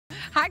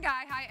Hi,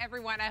 Guy. Hi,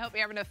 everyone. I hope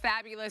you're having a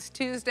fabulous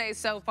Tuesday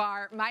so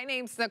far. My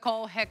name's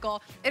Nicole Hickel.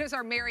 It is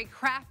our Merry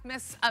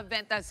Craftmas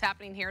event that's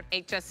happening here at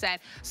HSN.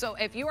 So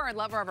if you are a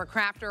lover of a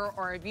crafter,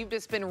 or if you've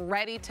just been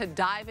ready to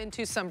dive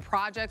into some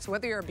projects,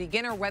 whether you're a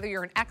beginner, whether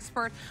you're an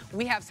expert,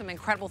 we have some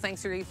incredible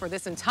things for you for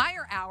this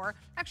entire hour.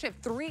 Actually, I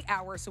have 3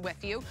 hours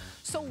with you.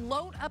 So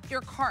load up your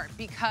cart,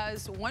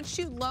 because once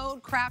you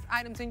load craft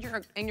items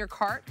in your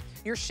cart,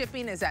 your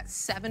shipping is at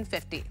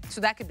 $7.50. So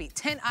that could be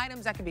 10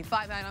 items, that could be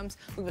 5 items.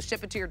 We will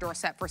ship it to your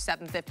doorstep for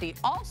 $7.50.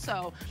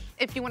 Also,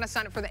 if you want to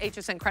sign up for the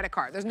HSN credit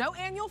card, there's no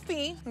annual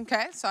fee,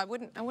 okay? So I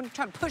wouldn't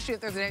try to push you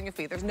if there's an annual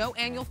fee. There's no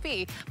annual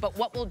fee, but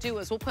what we'll do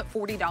is we'll put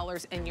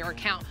 $40 in your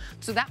account.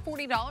 So that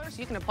 $40,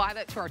 you can apply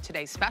that to our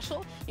today's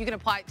special. You can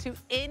apply it to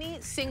any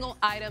single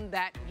item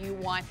that you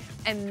want,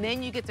 and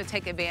then you get to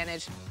take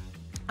advantage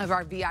of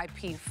our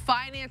VIP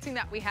financing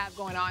that we have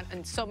going on,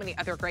 and so many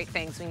other great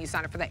things when you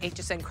sign up for the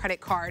HSN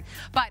credit card.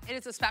 But it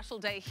is a special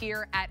day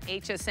here at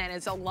HSN.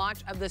 It's a launch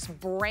of this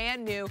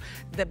brand new,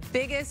 the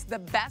biggest, the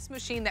best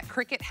machine that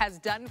Cricut has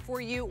done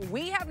for you.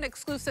 We have an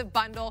exclusive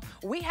bundle.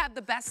 We have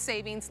the best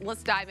savings.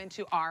 Let's dive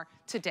into our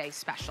today's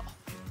special.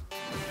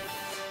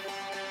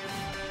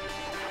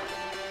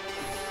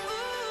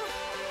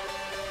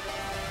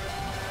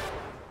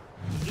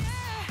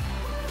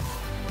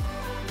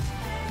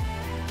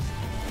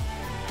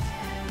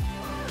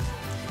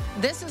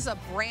 This is a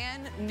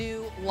brand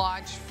new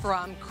launch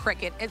from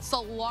Cricut. It's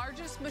the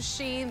largest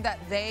machine that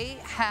they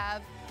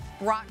have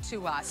brought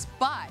to us,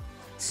 but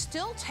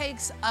still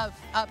takes up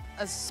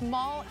a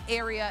small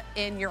area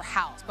in your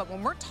house. But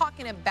when we're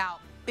talking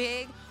about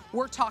big,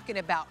 we're talking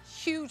about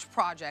huge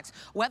projects,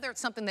 whether it's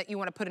something that you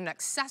want to put in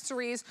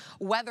accessories,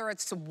 whether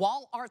it's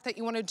wall art that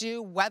you want to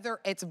do,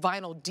 whether it's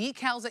vinyl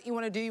decals that you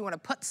want to do, you want to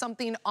put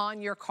something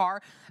on your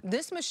car.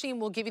 This machine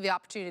will give you the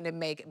opportunity to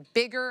make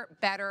bigger,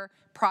 better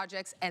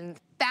projects and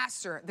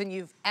faster than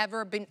you've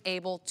ever been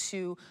able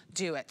to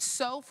do it.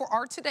 So for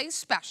our today's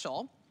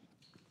special,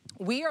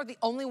 we are the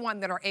only one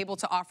that are able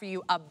to offer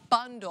you a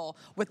bundle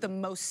with the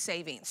most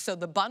savings. So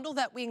the bundle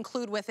that we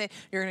include with it,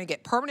 you're going to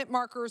get permanent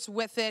markers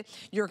with it.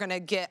 You're going to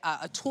get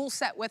a tool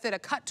set with it, a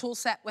cut tool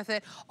set with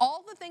it.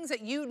 All the things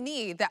that you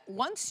need, that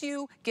once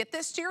you get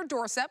this to your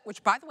doorstep,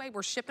 which by the way,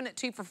 we're shipping it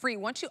to you for free.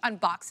 Once you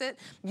unbox it,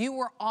 you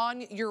are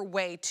on your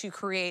way to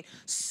create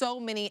so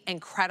many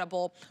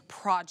incredible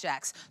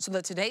projects. So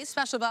the today's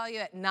special value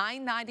at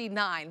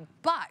 $9.99.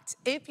 But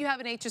if you have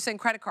an HSN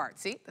credit card,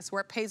 see, that's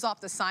where it pays off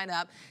to sign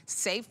up,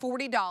 save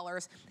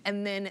 $40,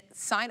 and then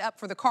sign up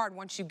for the card.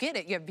 Once you get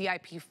it, you have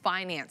VIP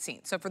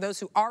financing. So for those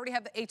who already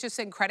have the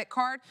HSN credit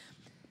card,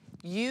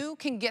 you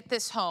can get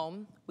this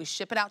home. We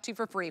ship it out to you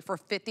for free for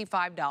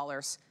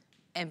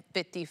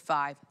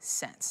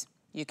 $55.55.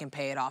 You can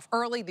pay it off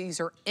early. These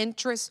are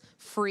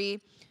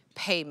interest-free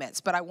payments.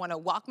 But I want to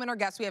welcome in our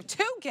guests. We have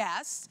 2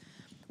 guests.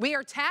 We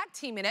are tag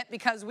teaming it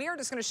because we are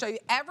just going to show you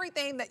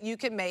everything that you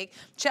can make.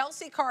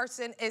 Chelsea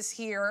Carson is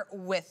here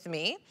with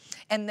me.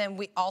 And then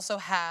we also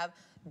have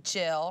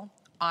Jill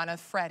Anna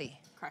Freddy.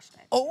 Crushed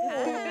it.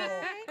 Oh,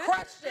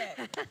 crushed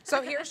it.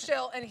 So here's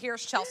Jill and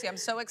here's Chelsea. I'm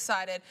so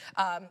excited.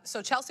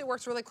 So Chelsea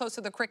works really close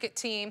to the Cricut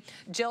team.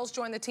 Jill's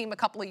joined the team a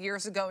couple of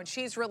years ago, and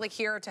she's really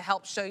here to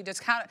help show you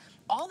just kind of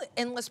all the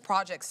endless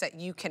projects that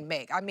you can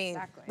make. I mean,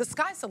 The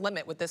sky's the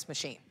limit with this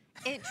machine.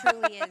 It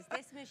truly is.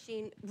 This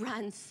machine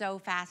runs so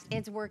fast.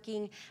 It's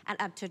working at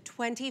up to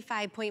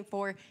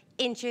 25.4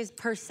 inches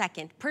per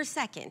second.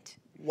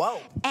 Whoa.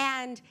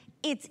 And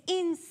it's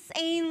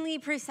insanely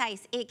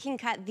precise. It can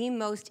cut the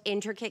most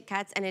intricate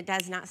cuts, and it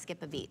does not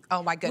skip a beat.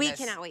 Oh my goodness.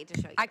 We cannot wait to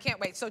show you. I can't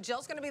wait. So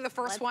Jill's gonna be the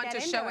first one to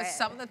show us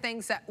some of the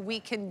things that we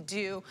can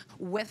do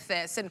with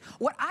this. And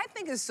what I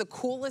think is the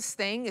coolest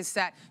thing is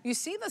that you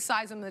see the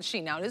size of the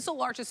machine. Now, it is the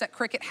largest that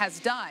Cricut has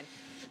done,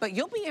 but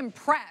you'll be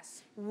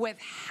impressed with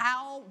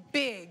how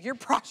big your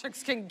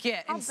projects can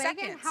get in seconds. How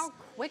big and how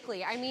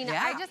quickly. I mean,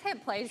 I just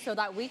hit play so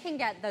that we can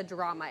get the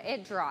drama.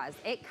 It draws,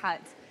 it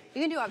cuts. You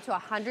can do up to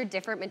 100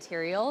 different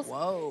materials.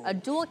 Whoa. A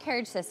dual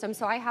carriage system.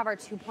 So I have our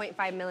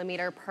 2.5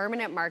 millimeter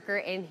permanent marker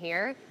in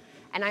here,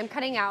 and I'm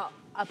cutting out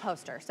a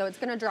poster. So it's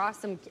gonna draw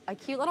a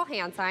cute little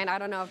hand sign. I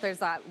don't know if there's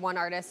that one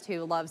artist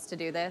who loves to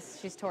do this.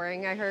 She's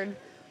touring, I heard,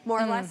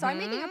 more or less. So I'm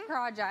making a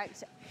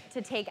project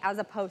to take as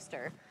a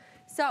poster.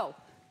 So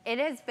it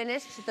has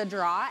finished the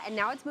draw, and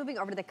now it's moving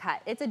over to the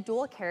cut. It's a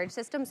dual carriage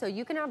system, so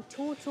you can have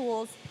 2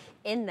 tools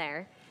in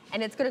there,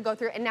 and it's gonna go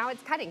through, and now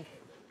it's cutting.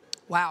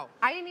 Wow.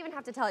 I didn't even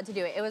have to tell it to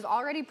do it. It was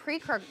already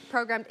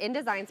pre-programmed in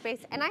Design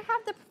Space, and I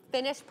have the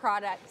finished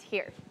product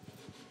here.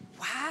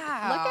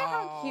 Wow. Look at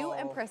how cute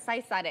and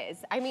precise that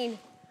is. I mean,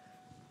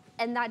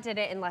 and that did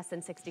it in less than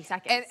 60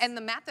 seconds. And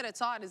the mat that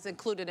it's on is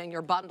included in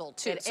your bundle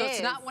too. So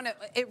it's not when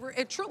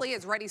it truly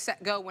is ready,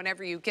 set, go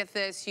whenever you get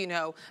this. You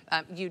know,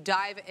 you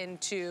dive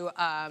into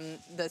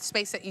the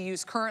space that you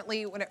use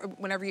currently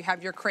whenever you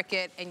have your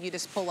Cricut, and you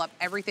just pull up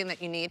everything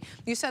that you need.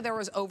 You said there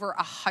was over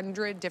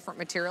 100 different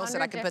materials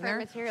that I could put in there?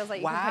 Materials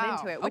that you can put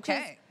into it, which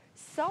is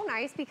so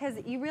nice because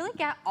you really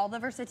get all the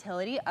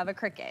versatility of a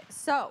Cricut.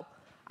 So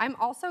I'm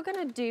also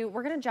gonna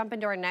we're gonna jump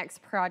into our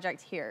next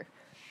project here.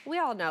 we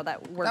all know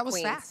that we're That was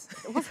queens. fast.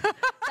 That was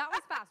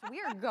fast.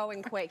 We are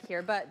going quick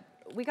here, but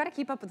we got to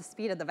keep up with the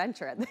speed of the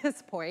venture at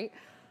this point.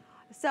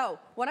 So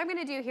what I'm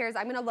gonna do here is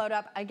I'm gonna load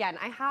up, again,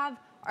 I have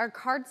our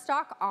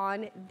cardstock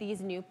on these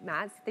new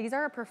mats. These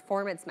are a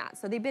performance mats.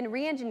 So they've been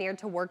re-engineered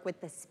to work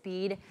with the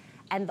speed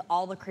and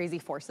all the crazy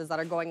forces that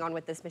are going on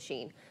with this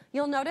machine.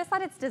 You'll notice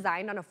that it's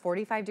designed on a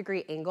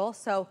 45-degree angle,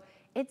 so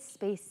it's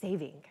space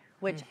saving,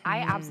 which I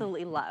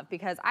absolutely love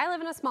because I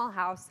live in a small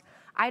house.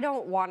 I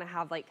don't want to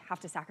have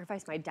to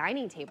sacrifice my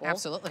dining table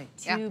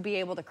to be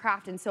able to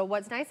craft. And so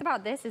what's nice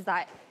about this is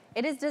that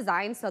it is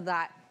designed so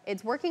that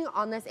it's working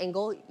on this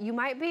angle. You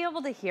might be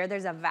able to hear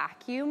there's a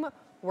vacuum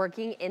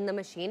working in the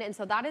machine. And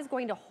so that is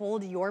going to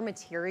hold your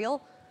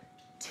material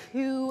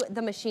to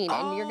the machine.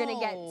 And you're gonna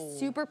get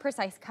super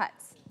precise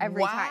cuts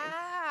every time.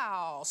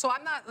 Wow. So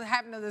I'm not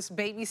having to this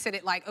babysit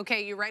it like,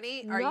 okay, you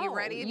ready? Are you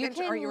ready? You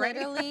can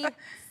literally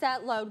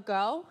set, load,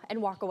 go,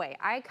 and walk away.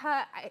 I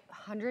cut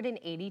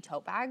 180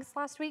 tote bags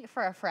last week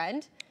for a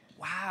friend.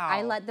 Wow.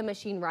 I let the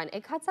machine run.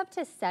 It cuts up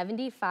to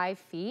 75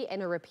 feet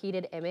in a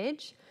repeated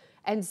image.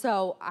 And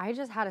so I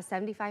just had a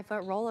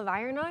 75-foot roll of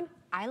iron on.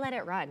 I let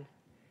it run.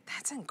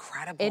 That's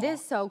incredible. It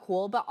is so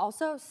cool, but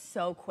also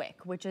so quick,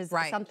 which is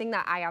something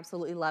that I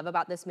absolutely love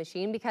about this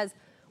machine because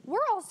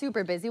we're all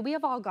super busy. We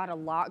have all got a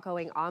lot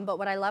going on, but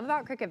what I love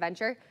about Cricut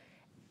Venture,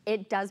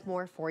 it does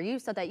more for you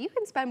so that you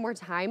can spend more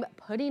time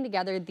putting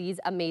together these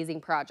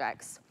amazing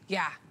projects.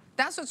 Yeah.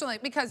 That's what's really,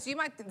 because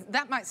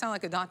that might sound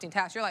like a daunting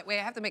task. You're like, wait,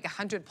 I have to make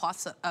 100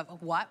 plus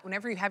of what?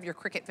 Whenever you have your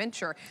Cricut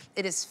Venture,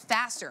 it is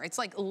faster. It's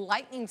like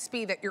lightning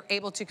speed that you're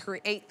able to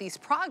create these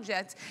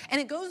projects. And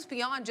it goes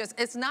beyond just,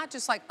 it's not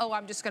just like, oh,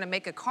 I'm just gonna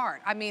make a card.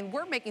 I mean,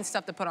 we're making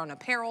stuff to put on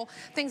apparel,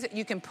 things that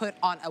you can put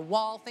on a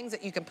wall, things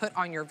that you can put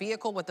on your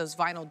vehicle with those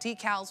vinyl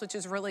decals, which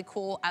is really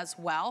cool as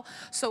well.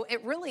 So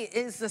it really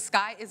is, the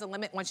sky is the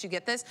limit once you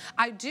get this.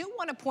 I do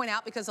wanna point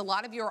out, because a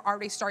lot of you are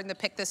already starting to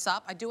pick this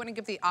up, I do wanna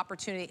give the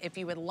opportunity, if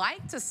you would like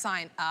to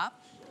sign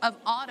up, of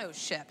auto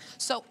ship.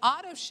 So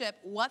auto ship,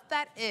 what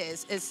that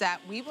is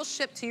that we will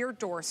ship to your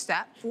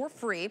doorstep for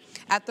free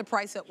at the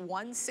price at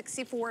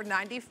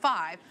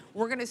 $164.95.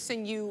 We're gonna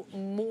send you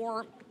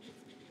more,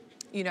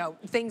 you know,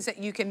 things that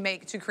you can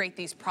make to create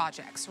these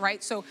projects,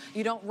 right? So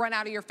you don't run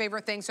out of your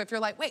favorite things. So if you're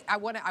like, wait, I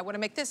wanna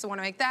make this, I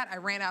wanna make that, I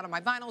ran out of my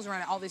vinyls,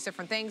 ran out of all these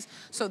different things.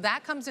 So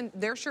that comes in,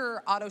 there's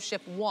your auto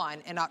ship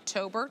one in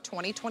October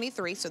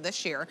 2023, so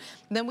this year.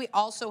 And then we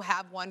also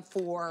have one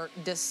for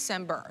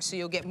December. So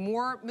you'll get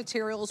more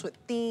materials with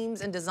themes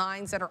and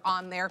designs that are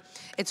on there.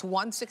 It's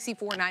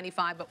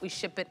 $164.95, but we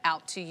ship it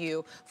out to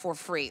you for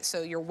free.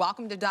 So you're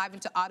welcome to dive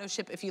into auto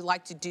ship if you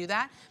like to do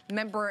that.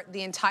 Remember,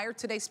 the entire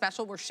Today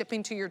Special, we're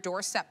shipping to your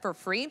doorstep for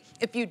free.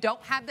 If you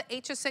don't have the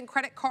HSN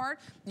credit card,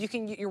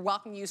 you're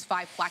welcome to use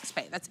 5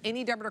 FlexPay. That's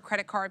any debit or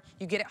credit card.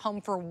 You get it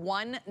home for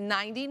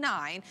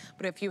 $199.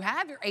 But if you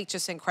have your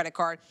HSN credit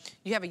card,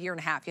 you have a year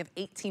and a half. You have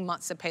 18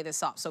 months to pay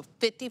this off. So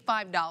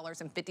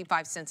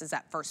 $55.55 is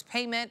that first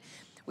payment.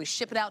 We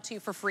ship it out to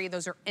you for free.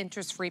 Those are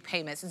interest-free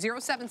payments.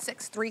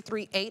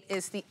 076338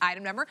 is the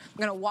item number. I'm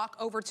going to walk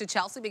over to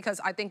Chelsea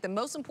because I think the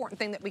most important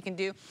thing that we can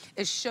do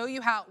is show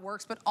you how it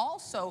works, but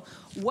also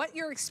what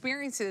your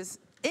experience is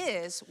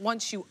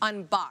once you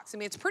unbox. I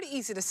mean, it's pretty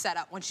easy to set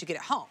up once you get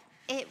it home.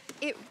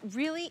 It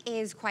really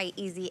is quite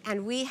easy,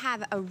 and we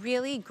have a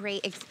really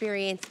great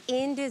experience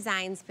in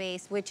Design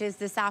Space, which is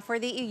the software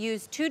that you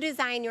use to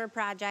design your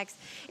projects.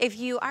 If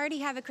you already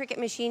have a Cricut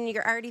machine,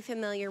 you're already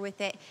familiar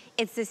with it,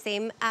 it's the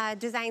same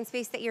Design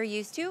Space that you're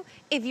used to.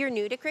 If you're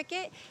new to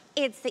Cricut,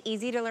 it's the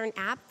easy-to-learn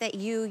app that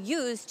you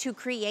use to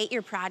create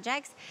your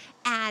projects,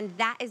 and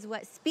that is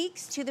what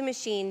speaks to the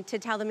machine to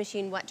tell the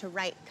machine what to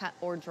write, cut,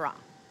 or draw.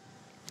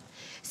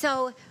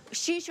 So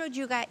she showed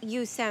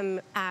you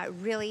some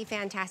really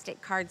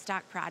fantastic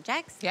cardstock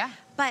projects. Yeah.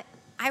 But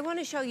I want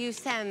to show you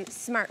some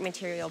smart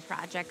material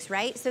projects,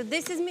 right? So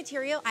this is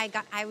material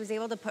I was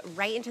able to put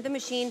right into the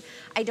machine.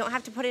 I don't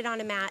have to put it on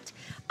a mat.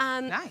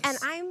 Nice. And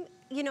I'm,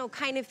 you know,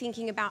 kind of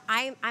thinking about,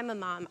 I'm a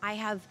mom. I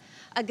have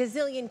a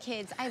gazillion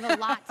kids. I have a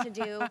lot to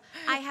do.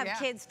 I have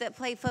kids that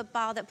play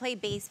football, that play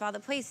baseball,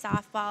 that play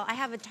softball. I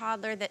have a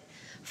toddler that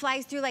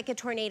flies through like a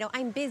tornado.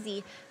 I'm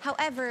busy.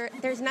 However,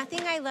 there's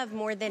nothing I love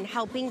more than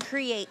helping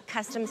create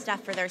custom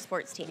stuff for their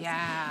sports teams.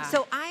 Yeah.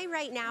 So I,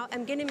 right now,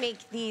 am gonna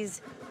make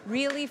these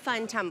really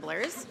fun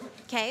tumblers,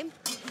 okay?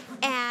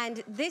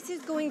 And this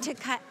is going to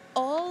cut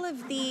all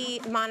of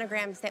the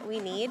monograms that we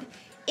need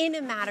in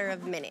a matter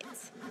of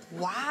minutes.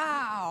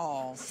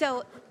 Wow.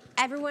 So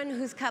everyone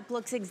whose cup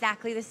looks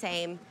exactly the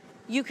same,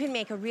 you can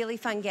make a really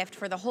fun gift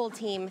for the whole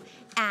team,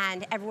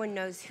 and everyone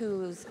knows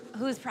whose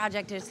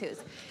project is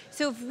whose.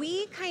 So if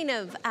we kind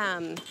of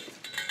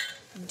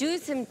do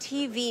some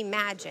TV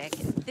magic,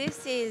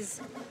 this is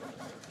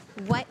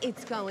what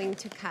it's going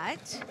to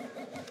cut.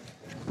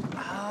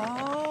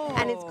 Oh.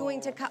 And it's going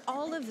to cut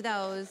all of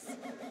those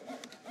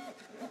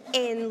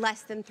in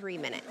less than 3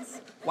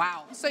 minutes.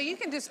 Wow. So you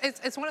can just,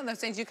 it's one of those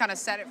things you kind of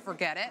set it,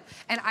 forget it.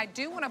 And I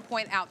do want to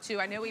point out too,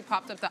 I know we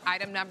popped up the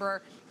item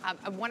number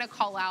I want to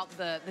call out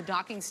the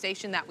docking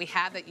station that we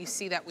have, that you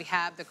see that we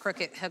have the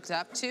Cricut hooked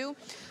up to,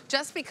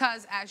 just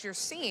because as you're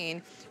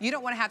seeing, you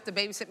don't want to have to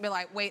babysit and be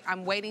like, wait,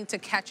 I'm waiting to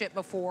catch it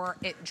before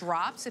it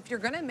drops. If you're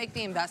going to make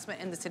the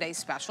investment in the Today's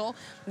Special,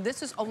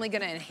 this is only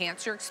going to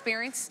enhance your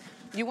experience.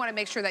 You want to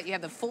make sure that you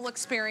have the full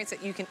experience,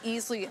 that you can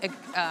easily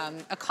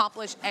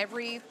accomplish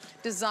every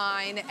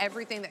design,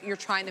 everything that you're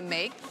trying to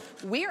make.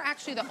 We are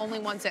actually the only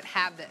ones that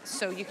have this.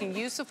 So you can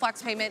use the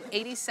flex payment,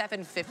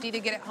 $87.50 to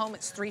get it home.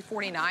 It's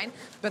 $349,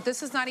 but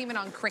this is not even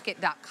on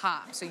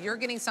Cricut.com. So you're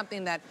getting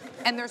something that,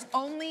 and there's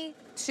only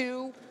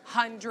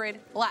 200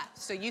 left.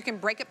 So you can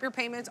break up your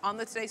payments on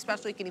the Today's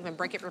Special. You can even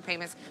break up your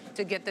payments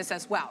to get this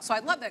as well. So I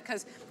love that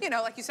because, you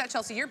know, like you said,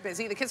 Chelsea, you're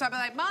busy. The kids will be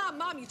like,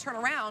 Mom, you turn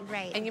around,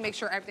 right, and you make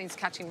sure everything's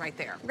catching right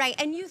there. Right,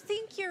 and you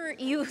think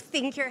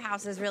your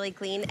house is really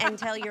clean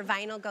until your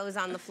vinyl goes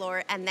on the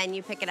floor, and then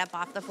you pick it up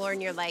off the floor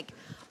and you're like,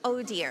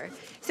 oh dear.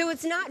 So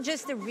it's not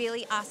just the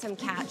really awesome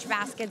catch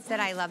baskets that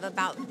I love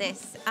about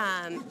this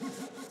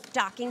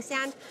docking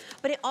stand,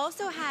 but it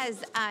also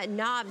has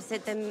knobs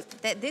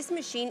that this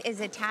machine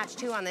is attached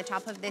to on the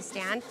top of this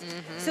stand.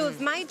 So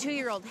if my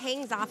 2-year-old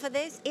hangs off of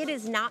this, it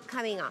is not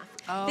coming off.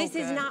 This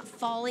is not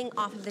falling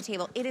off of the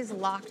table. It is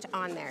locked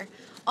on there.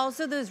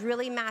 Also, those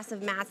really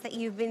massive mats that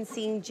you've been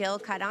seeing Jill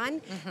cut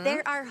on,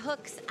 there are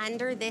hooks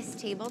under this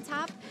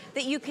tabletop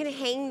that you can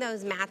hang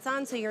those mats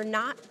on, so you're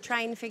not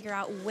trying to figure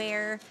out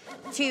where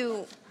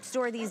to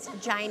store these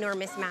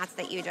ginormous mats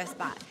that you just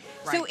bought.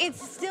 Right. So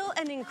it's still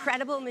an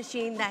incredible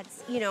machine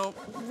that's, you know,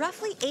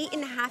 roughly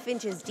 8.5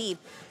 inches deep.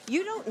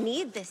 You don't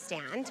need this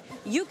stand.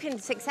 You can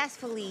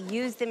successfully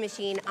use the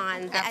machine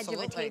on the edge of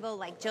a table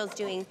like Jill's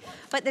doing,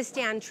 but the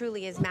stand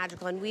truly is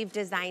magical, and we've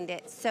designed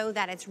it so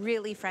that it's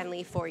really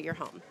friendly for your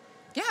home.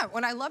 Yeah,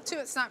 when I love to,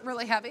 it's not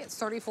really heavy. It's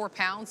 34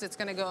 pounds. It's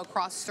going to go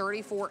across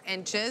 34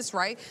 inches,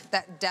 right?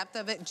 That depth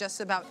of it,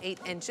 just about 8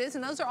 inches.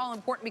 And those are all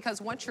important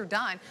because once you're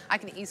done, I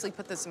can easily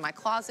put this in my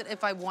closet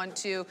if I want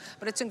to.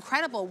 But it's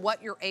incredible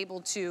what you're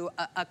able to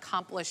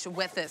accomplish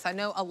with this. I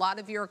know a lot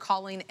of you are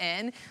calling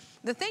in.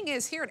 The thing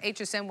is, here at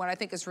HSN, what I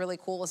think is really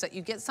cool is that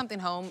you get something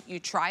home,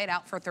 you try it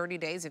out for 30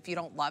 days. If you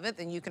don't love it,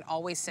 then you can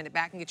always send it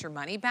back and get your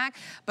money back.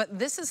 But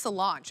this is the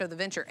launch of the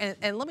venture.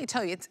 And let me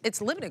tell you,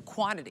 it's limited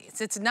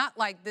quantities. It's not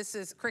like this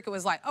is, Cricut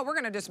was like, oh, we're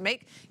going to just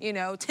make, you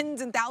know,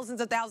 tens and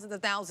thousands of thousands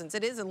of thousands.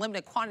 It is a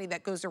limited quantity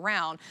that goes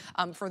around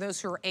for those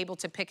who are able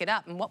to pick it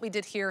up. And what we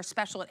did here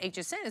special at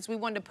HSN is we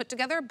wanted to put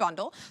together a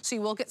bundle. So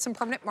you will get some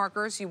permanent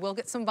markers, you will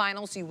get some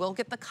vinyls, you will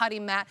get the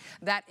cutting mat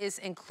that is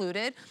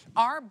included.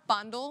 Our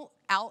bundle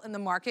out in the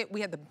market, we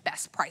have the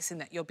best pricing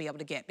that you'll be able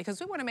to get, because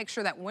we want to make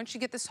sure that once you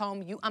get this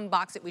home, you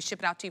unbox it, we ship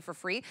it out to you for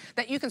free,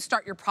 that you can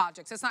start your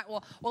projects. It's not,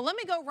 well, let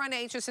me go run to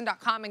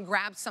hsn.com and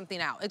grab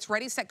something out. It's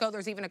ready, set, go.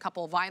 There's even a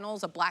couple of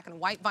vinyls, of black and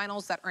white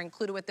vinyls that are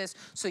included with this,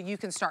 so you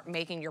can start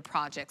making your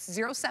projects.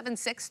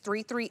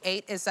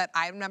 076-338 is that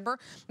item number.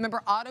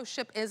 Remember, auto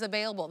ship is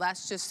available.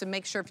 That's just to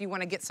make sure if you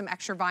want to get some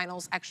extra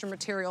vinyls, extra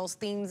materials,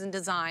 themes and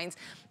designs.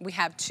 We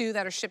have 2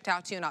 that are shipped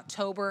out to you in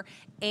October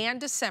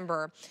and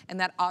December, and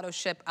that auto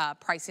ship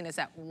pricing is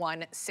at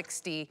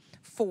 $164.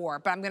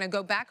 But I'm going to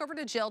go back over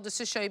to Jill just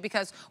to show you,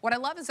 because what I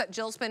love is that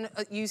Jill's been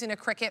using a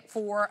Cricut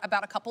for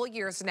about a couple of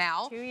years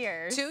now. 2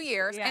 years. 2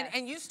 years. Yes.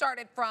 And you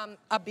started from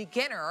a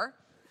beginner.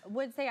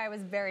 Would say I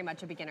was very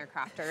much a beginner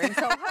crafter. And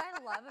so what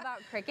I love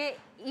about Cricut,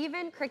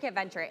 even Cricut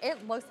Venture,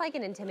 it looks like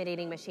an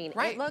intimidating machine.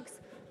 Right. It looks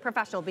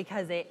professional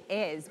because it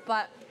is.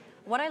 But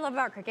what I love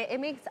about Cricut, it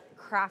makes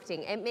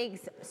crafting, it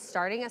makes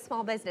starting a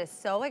small business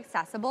so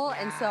accessible.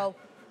 Yeah. And so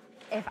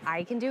if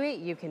I can do it,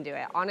 you can do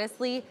it.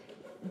 Honestly,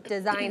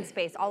 design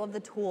space, all of the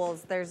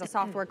tools. There's a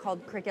software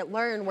called Cricut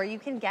Learn where you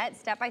can get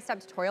step-by-step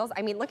tutorials.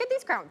 I mean, look at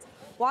these crowns.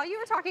 While you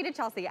were talking to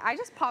Chelsea, I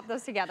just popped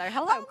those together.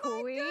 Hello,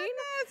 Queen.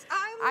 Goodness,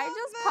 I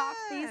just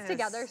popped these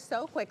together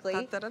so quickly.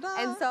 Da, da, da, da.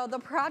 And so the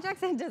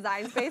projects in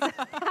design space.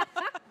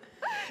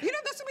 You know,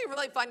 this would be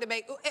really fun to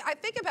make. I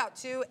think about,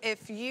 too,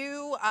 if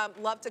you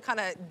love to kind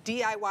of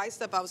DIY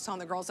stuff. I was telling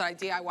the girls that I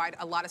DIY'd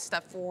a lot of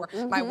stuff for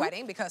my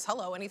wedding because,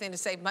 hello, anything to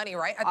save money,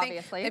 right? I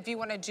think if you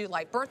want to do,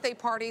 like, birthday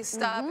party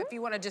stuff, if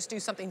you want to just do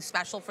something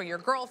special for your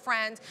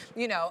girlfriend,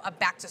 you know, a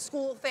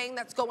back-to-school thing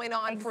that's going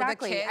on for the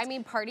kids. I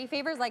mean, party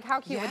favors, like, how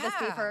cute would this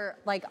be for,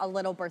 like, a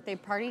little birthday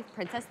party,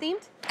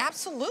 princess-themed?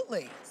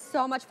 Absolutely.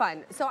 So much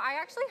fun. So I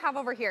actually have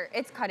over here,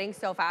 it's cutting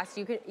so fast.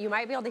 You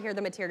might be able to hear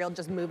the material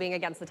just moving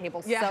against the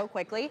table so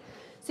quickly.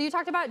 So you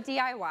talked about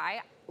DIY.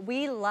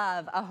 We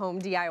love a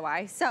home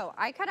DIY. So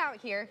I cut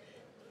out here.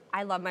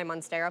 I love my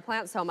Monstera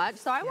plant so much.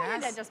 So I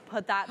wanted to just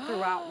put that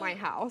throughout my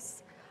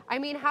house. I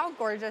mean, how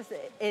gorgeous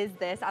is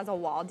this as a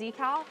wall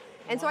decal?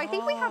 And so I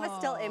think we have a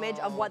still image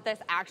of what this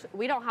actually,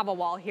 we don't have a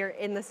wall here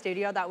in the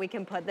studio that we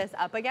can put this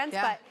up against,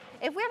 but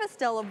if we have a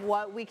still of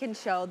what we can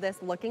show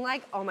this looking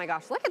like, oh my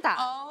gosh, look at that.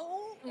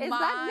 Is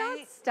that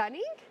not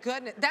stunning?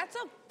 Goodness, that's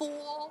a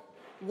full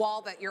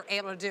wall that you're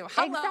able to do.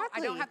 Hello,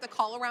 Exactly. I don't have to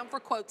call around for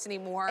quotes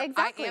anymore.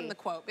 Exactly. I am the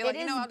quote. Be like,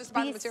 you know, I'll just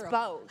buy the material.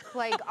 Bespoke.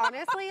 Like,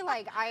 honestly,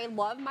 like, I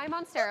love my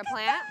Monstera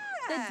plant.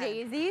 The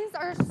daisies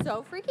are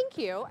so freaking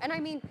cute. And I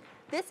mean,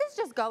 this is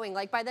just going.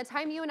 Like by the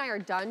time you and I are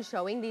done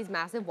showing these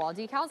massive wall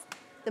decals,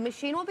 the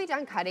machine will be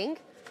done cutting,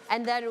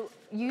 and then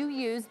you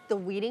use the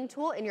weeding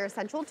tool in your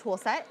essential tool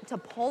set to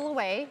pull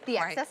away the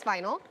excess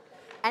vinyl.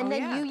 And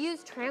then you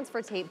use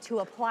transfer tape to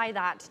apply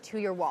that to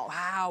your wall.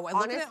 Wow, and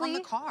look at it on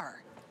the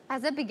car.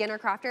 As a beginner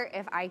crafter,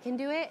 if I can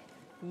do it,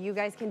 you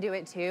guys can do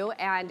it too.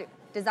 And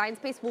Design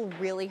Space will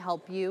really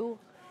help you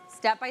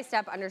step by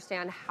step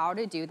understand how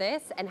to do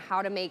this and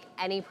how to make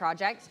any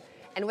project.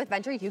 And with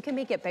Venture, you can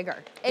make it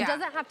bigger. It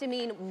doesn't have to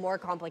mean more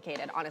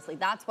complicated, honestly.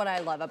 That's what I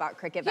love about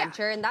Cricut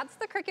Venture, and that's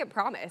the Cricut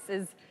promise,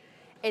 is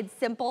it's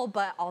simple,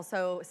 but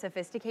also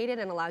sophisticated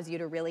and allows you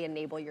to really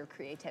enable your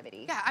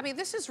creativity. Yeah, I mean,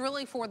 this is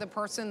really for the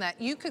person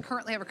that you could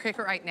currently have a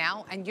Cricut right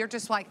now, and you're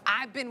just like,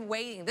 I've been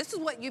waiting. This is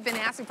what you've been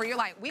asking for. You're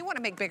like, we want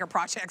to make bigger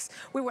projects.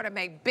 We want to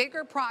make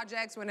bigger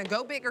projects. We want to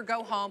go big or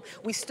go home.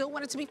 We still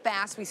want it to be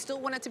fast. We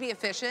still want it to be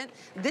efficient.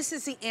 This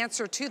is the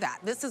answer to that.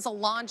 This is a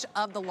launch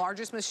of the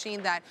largest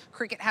machine that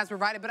Cricut has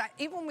provided. But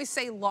even when we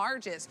say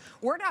largest,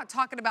 we're not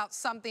talking about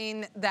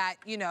something that,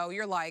 you know,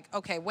 you're like,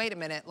 okay, wait a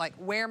minute. Like,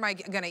 where am I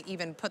going to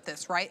even put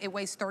this? Right? It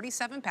weighs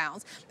 37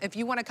 pounds. If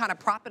you want to kind of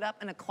prop it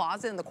up in a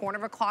closet, in the corner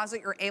of a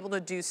closet, you're able to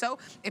do so.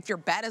 If your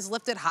bed is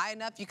lifted high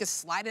enough, you can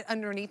slide it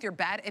underneath your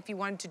bed if you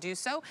wanted to do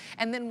so.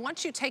 And then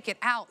once you take it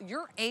out,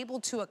 you're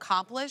able to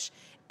accomplish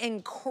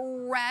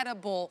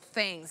incredible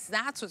things.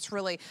 That's what's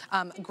really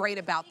great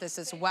about this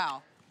as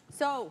well.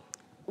 So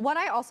what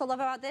I also love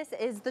about this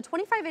is the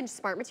 25-inch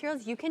smart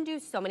materials. You can do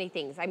so many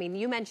things. I mean,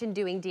 you mentioned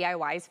doing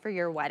DIYs for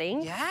your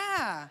wedding.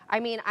 Yeah. I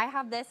mean, I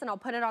have this and I'll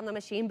put it on the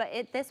machine, but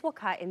this will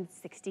cut in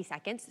 60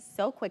 seconds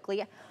so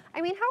quickly.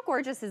 I mean, how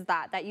gorgeous is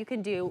that? That you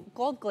can do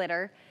gold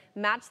glitter,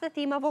 match the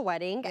theme of a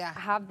wedding,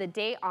 have the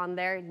date on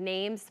there,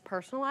 names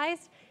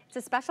personalized. It's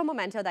a special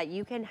memento that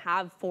you can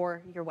have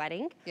for your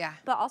wedding. Yeah.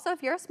 But also,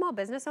 if you're a small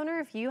business owner,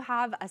 if you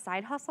have a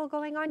side hustle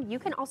going on, you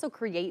can also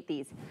create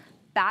these.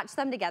 Batch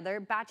them together.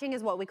 Batching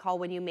is what we call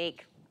when you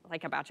make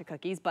like a batch of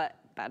cookies, but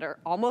better,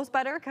 almost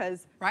better,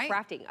 because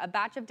crafting, a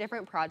batch of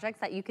different projects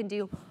that you can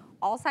do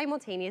all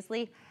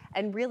simultaneously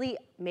and really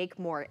make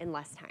more in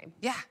less time.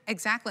 Yeah,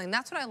 exactly, and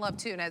that's what I love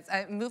too. And as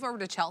I move over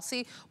to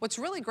Chelsea, what's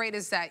really great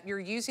is that you're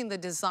using the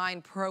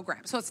design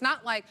program. So it's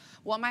not like,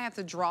 well, I might have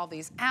to draw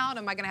these out,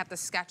 am I gonna have to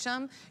sketch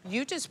them?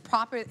 You just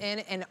prop it in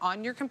and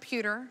on your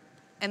computer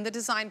in the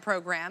design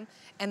program,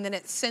 and then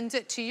it sends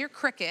it to your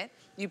Cricut.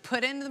 You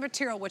put in the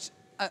material, which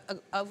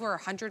over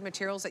 100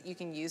 materials that you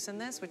can use in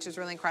this, which is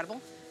really incredible.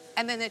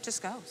 And then it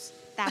just goes.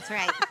 That's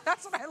right.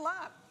 That's what I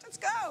love.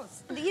 Just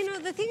goes. You know,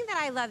 the thing that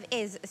I love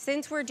is,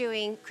 since we're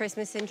doing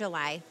Christmas in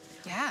July,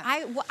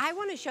 I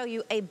want to show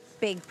you a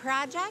big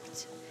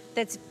project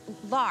that's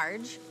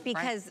large,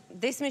 because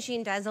this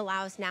machine does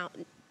allow us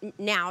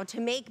now to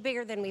make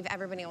bigger than we've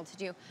ever been able to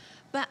do,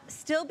 but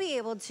still be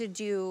able to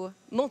do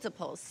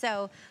multiples.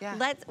 So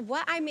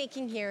what I'm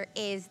making here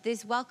is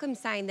this welcome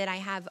sign that I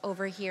have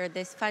over here,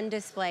 this fun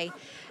display,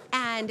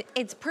 and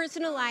it's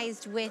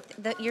personalized with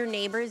your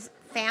neighbor's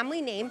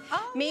family name.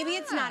 Oh, maybe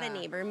it's not a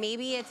neighbor,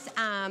 maybe it's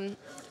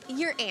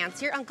your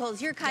aunts, your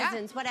uncles, your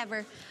cousins,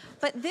 whatever.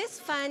 But this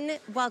fun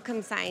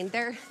welcome sign,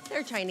 they're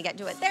trying to get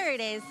to it. There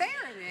it is. There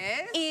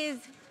it is.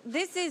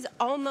 This is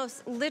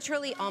almost,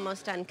 literally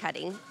almost done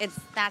cutting.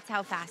 That's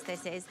how fast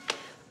this is.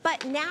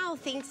 But now,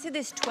 thanks to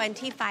this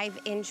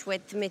 25-inch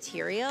width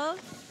material,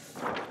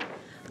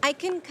 I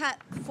can cut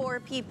 4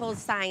 people's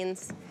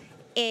signs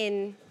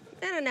in,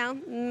 I don't know,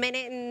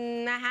 minute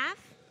and a half.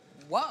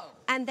 Whoa.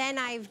 And then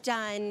I've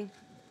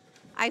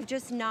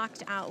just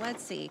knocked out,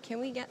 let's see, can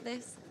we get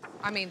this?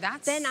 I mean,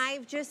 that's... Then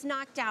I've just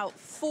knocked out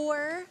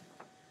 4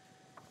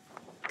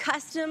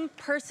 custom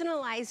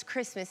personalized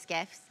Christmas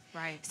gifts.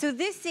 Right. So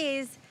this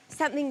is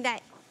something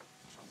that,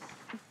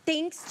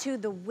 thanks to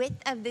the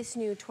width of this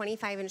new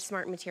 25-inch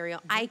smart material,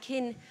 I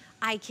can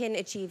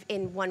achieve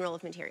in 1 roll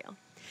of material.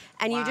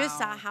 And you just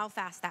saw how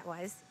fast that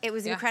was. It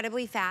was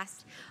incredibly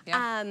fast.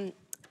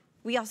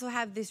 We also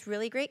have this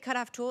really great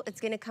cutoff tool.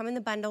 It's gonna come in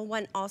the bundle.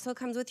 One also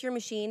comes with your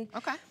machine.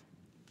 Okay.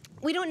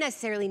 We don't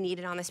necessarily need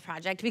it on this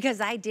project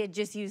because I did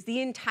just use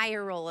the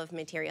entire roll of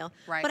material.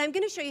 Right. But I'm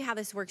gonna show you how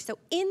this works. So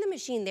in the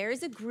machine, there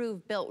is a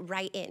groove built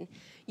right in.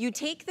 You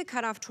take the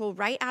cutoff tool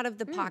right out of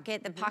the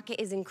pocket. The pocket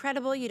is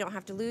incredible. You don't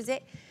have to lose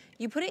it.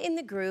 You put it in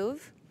the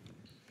groove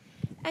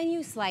and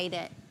you slide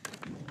it.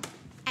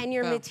 And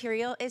your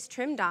material is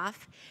trimmed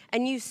off,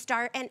 and you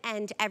start and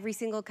end every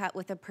single cut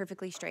with a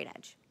perfectly straight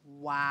edge.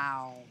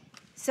 Wow.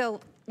 So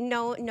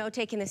no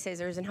taking the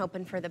scissors and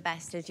hoping for the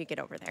best as you get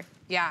over there.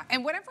 Yeah,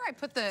 and whenever I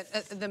put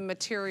the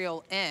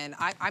material in,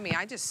 I mean,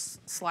 I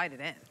just slide it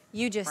in.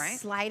 You just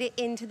slide it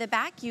into the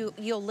back.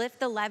 You'll lift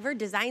the lever.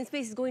 Design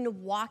Space is going to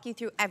walk you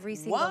through every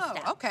single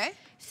step. Whoa, okay.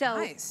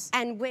 So,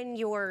 and when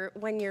you're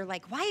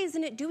like, why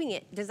isn't it doing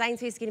it? Design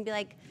Space is going to be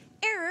like,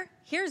 error,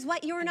 here's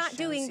what you're not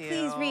doing.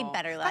 Please read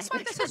better. That's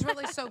why this is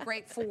really so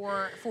great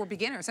for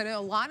beginners. I know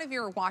a lot of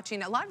you are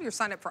watching, a lot of you are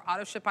signed up for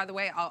auto ship, by the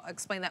way. I'll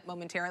explain that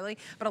momentarily.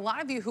 But a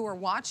lot of you who are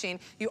watching,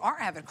 you are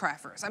avid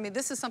crafters. I mean,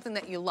 this is something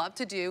that you love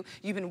to do.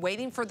 You've been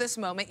waiting for this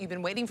moment. You've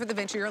been waiting for the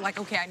venture. You're like,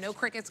 okay, I know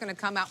Cricut's going to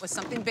come out with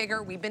something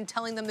bigger. We've been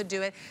telling them to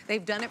do it.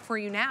 They've done it for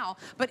you now.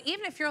 But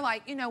even if you're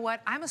like, you know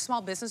what, I'm a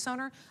small business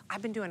owner.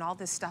 I've been doing all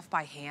this stuff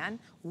by hand.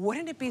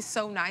 Wouldn't it be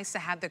so nice to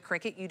have the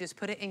Cricut? You just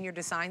put it in your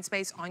design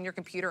space on your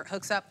computer. It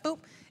hooks up, boop,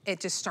 it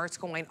just starts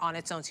going on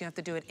its own. So you don't have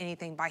to do it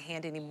anything by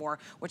hand anymore,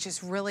 which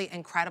is really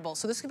incredible.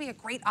 So this could be a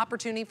great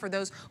opportunity for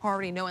those who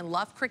already know and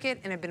love Cricut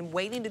and have been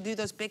waiting to do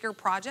those bigger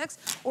projects,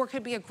 or it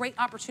could be a great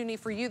opportunity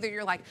for you that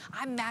you're like,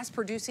 I'm mass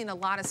producing a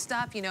lot of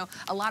stuff. You know,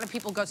 a lot of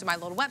people go to my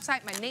little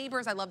website, my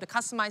neighbors, I love to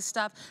customize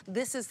stuff.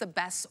 This is the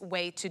best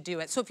way to do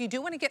it. So if you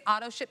do want to get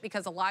auto ship,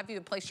 because a lot of you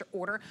have placed your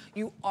order,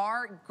 you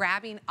are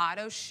grabbing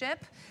auto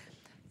ship.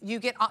 You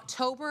get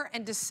October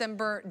and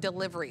December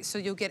deliveries. So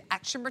you'll get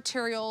extra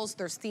materials.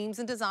 There's themes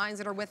and designs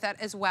that are with that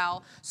as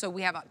well. So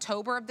we have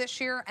October of this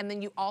year, and then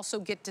you also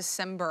get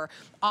December.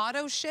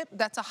 Auto ship,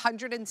 that's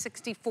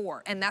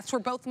 164, and that's for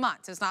both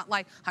months. It's not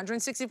like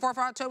 164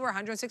 for October,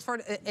 164,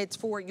 it's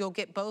for, you'll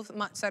get both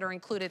months that are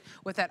included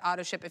with that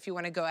auto ship if you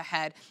wanna go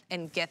ahead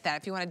and get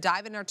that. If you wanna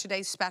dive into our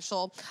today's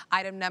special,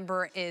 item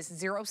number is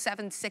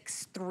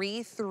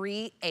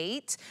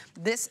 076338.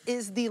 This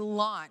is the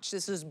launch.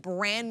 This is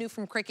brand new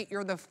from Cricut.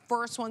 You're the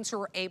first ones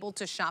who are able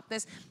to shop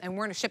this, and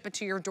we're gonna ship it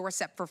to your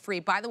doorstep for free.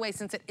 By the way,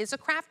 since it is a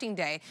crafting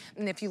day,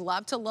 and if you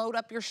love to load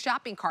up your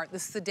shopping cart,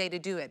 this is the day to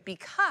do it,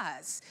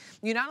 because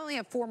you not only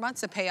have 4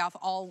 months to pay off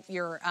all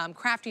your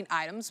crafting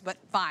items, but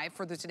 5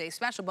 for the today's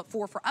special, but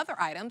 4 for other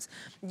items.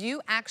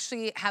 You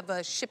actually have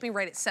a shipping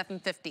rate at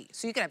 $7.50.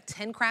 So you can have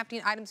 10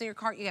 crafting items in your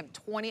cart, you have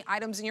 20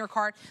 items in your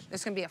cart,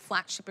 there's gonna be a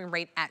flat shipping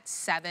rate at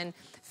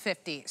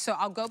 $7.50. So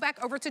I'll go back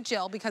over to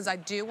Jill, because I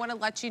do wanna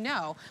let you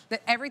know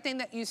that everything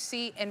that you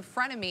see in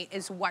front of me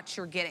is what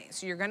you're getting.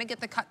 So you're gonna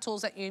get the cut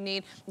tools that you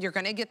need, you're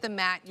gonna get the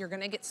mat, you're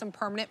gonna get some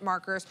permanent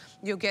markers,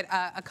 you'll get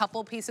a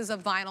couple pieces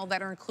of vinyl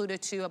that are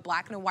included too, a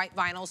black and a white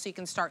vinyl, so you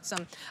can start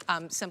some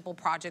simple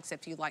projects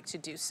if you'd like to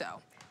do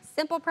so.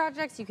 Simple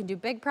projects, you can do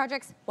big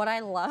projects. What I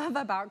love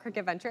about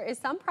Cricut Venture is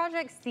some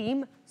projects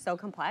seem so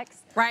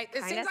complex. Right,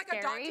 it seems like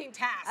a daunting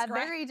task, A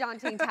very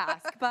daunting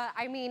task, but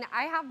I mean,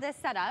 I have this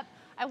set up.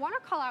 I wanna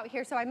call out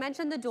here, so I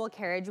mentioned the dual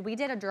carriage. We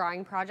did a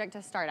drawing project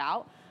to start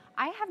out.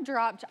 I have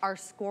dropped our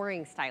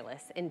scoring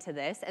stylus into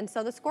this, and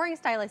so the scoring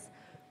stylus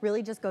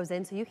really just goes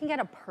in, so you can get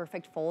a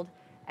perfect fold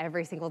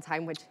every single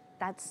time, which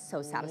that's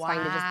so satisfying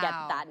to just get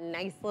that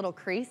nice little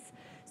crease.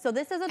 So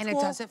this is a tool. And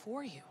it does it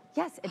for you.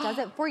 Yes, it does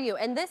it for you.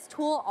 And this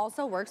tool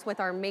also works with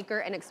our Maker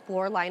and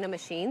Explore line of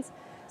machines.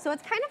 So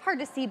it's kind of hard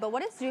to see, but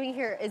what it's doing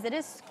here is it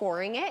is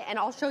scoring it, and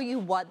I'll show you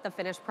what the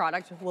finished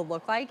product will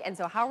look like, and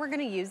so how we're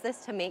gonna use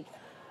this to make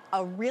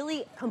a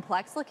really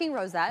complex looking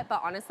rosette,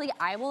 but honestly,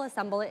 I will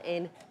assemble it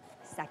in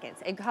seconds.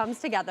 It comes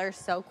together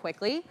so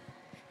quickly.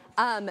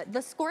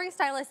 The scoring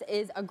stylus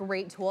is a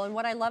great tool, and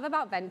what I love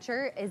about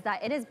Venture is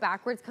that it is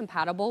backwards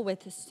compatible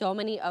with so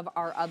many of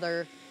our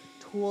other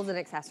tools and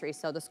accessories.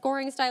 So the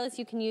scoring stylus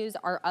you can use,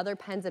 our other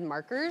pens and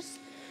markers.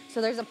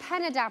 So there's a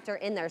pen adapter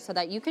in there so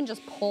that you can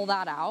just pull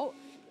that out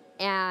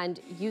and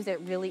use it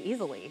really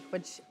easily,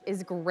 which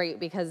is great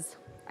because,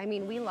 I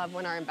mean, we love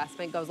when our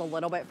investment goes a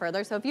little bit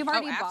further. So if you've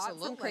already bought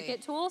some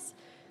Cricut tools,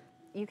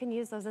 you can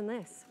use those in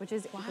this, which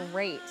is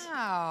great.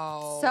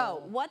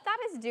 So what that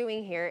is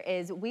doing here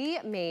is we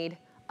made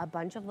a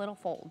bunch of little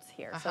folds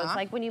here. So it's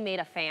like when you made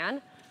a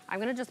fan. I'm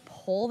gonna just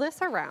pull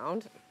this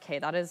around. Okay,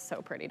 that is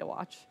so pretty to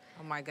watch.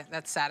 Oh my God,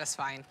 that's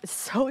satisfying. It's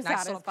so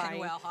nice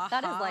satisfying.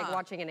 That is like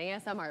watching an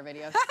ASMR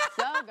video.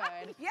 So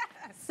good. Yes.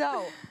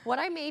 So what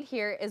I made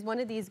here is one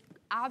of these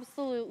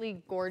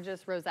absolutely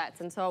gorgeous rosettes.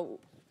 And so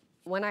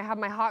when I have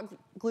my hot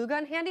glue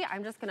gun handy,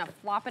 I'm just gonna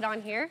flop it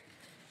on here.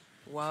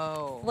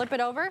 Whoa. Flip it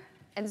over.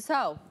 And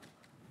so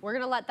we're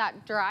gonna let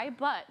that dry,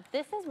 but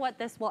this is what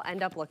this will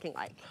end up looking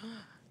like.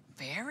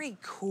 Very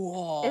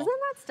cool. Isn't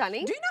that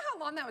stunning? Do you know how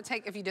long that would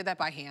take if you did that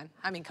by hand?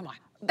 I mean, come on.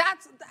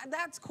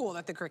 That's cool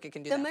that the Cricut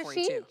can do that for you too. The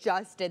machine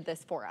just did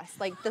this for us,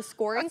 like the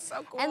scoring. That's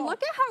so cool. And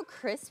look at how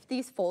crisp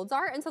these folds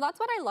are. And so that's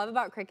what I love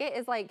about Cricut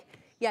is like,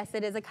 yes,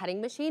 it is a cutting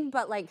machine,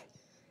 but like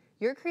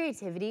your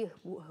creativity,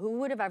 who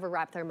would have ever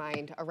wrapped their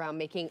mind around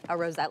making a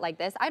rosette like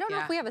this? I don't know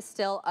if we have a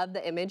still of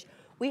the image.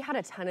 We had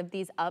a ton of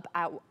these up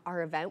at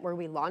our event where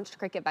we launched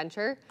Cricut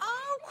Venture.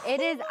 Oh, cool.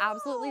 It is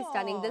absolutely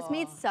stunning. This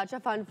made such a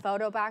fun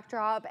photo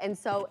backdrop, and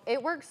so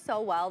it works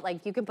so well.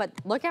 Like you can put,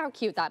 look how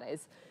cute that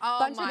is. Oh,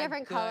 bunch of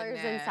different colors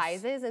and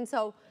sizes, and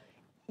so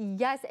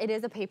yes, it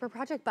is a paper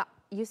project, but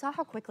you saw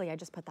how quickly I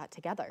just put that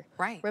together.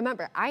 Right.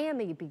 Remember, I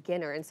am a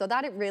beginner, and so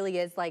that it really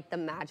is like the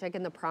magic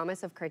and the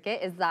promise of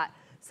Cricut is that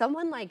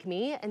someone like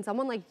me and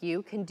someone like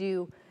you can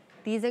do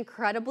these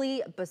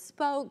incredibly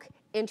bespoke,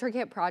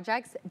 intricate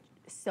projects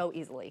so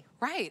easily.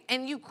 Right,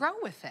 and you grow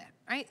with it.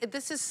 right?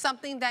 This is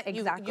something that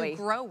Exactly. you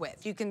grow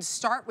with. You can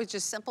start with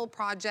just simple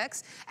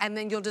projects, and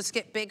then you'll just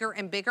get bigger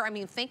and bigger. I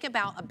mean, think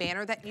about a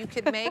banner that you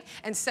could make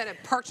instead of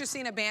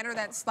purchasing a banner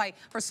that's like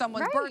for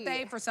someone's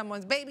birthday, for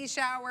someone's baby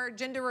shower,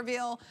 gender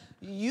reveal.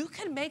 You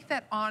can make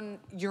that on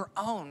your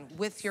own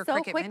with your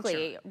Cricut quickly,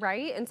 Venture.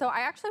 right? And so I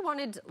actually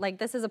wanted, like,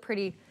 this is a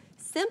pretty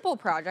simple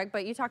project,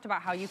 but you talked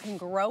about how you can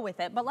grow with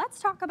it. But let's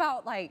talk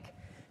about like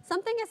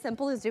something as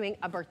simple as doing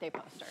a birthday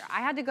poster. I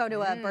had to go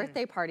to a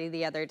birthday party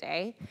the other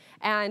day,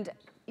 and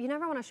you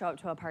never want to show up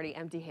to a party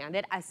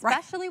empty-handed,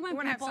 especially when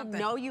people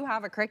know you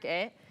have a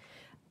Cricut.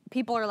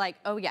 People are like,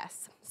 oh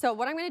yes. So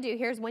what I'm gonna do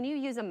here is when you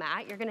use a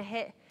mat, you're gonna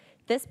hit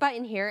this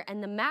button here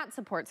and the mat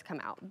supports come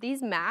out.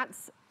 These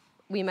mats,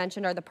 we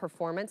mentioned, are the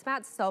performance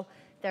mats. So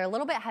they're a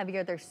little bit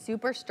heavier, they're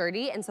super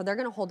sturdy, and so they're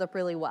gonna hold up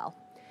really well.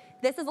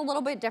 This is a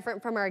little bit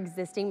different from our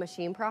existing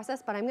machine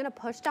process, but I'm gonna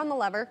push down the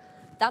lever.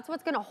 That's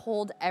what's gonna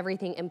hold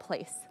everything in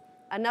place.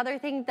 Another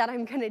thing that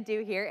I'm gonna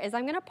do here is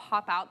I'm gonna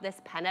pop out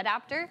this pen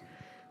adapter.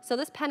 So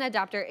this pen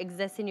adapter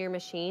exists in your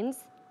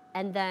machines,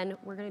 and then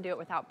we're gonna do it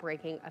without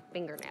breaking a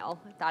fingernail.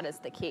 That is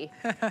the key.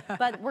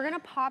 But we're gonna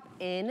pop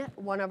in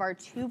one of our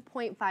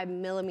 2.5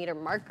 millimeter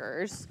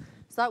markers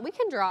so that we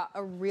can draw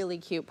a really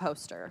cute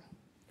poster.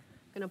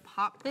 I'm gonna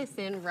pop this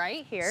in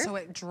right here. So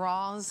it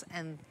draws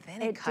and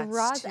then it cuts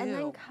draws too. and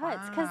then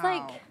cuts. Because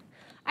like,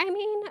 I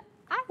mean,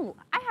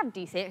 I have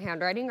decent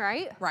handwriting,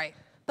 right? Right.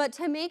 But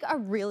to make a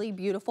really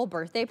beautiful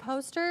birthday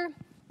poster,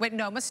 with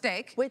no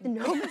mistake. with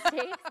no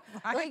mistakes,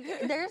 Right.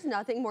 like there's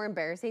nothing more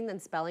embarrassing than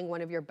spelling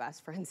one of your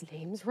best friend's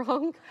names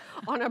wrong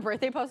on a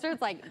birthday poster.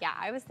 It's like, yeah,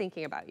 I was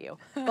thinking about you.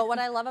 But what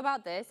I love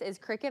about this is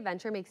Cricut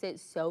Venture makes it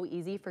so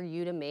easy for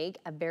you to make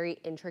a very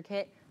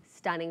intricate,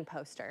 stunning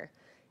poster.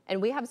 And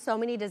we have so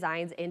many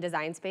designs in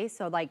Design Space,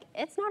 so like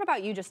it's not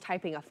about you just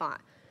typing a font.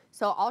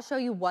 So I'll show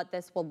you what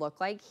this will look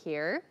like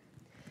here.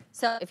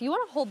 So if you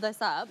want to hold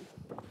this up,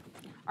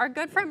 our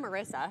good friend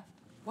Marissa,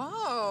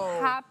 Whoa.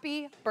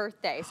 happy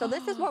birthday. So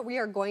this is what we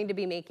are going to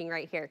be making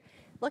right here.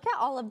 Look at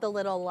all of the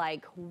little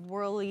like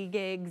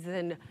whirligigs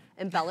and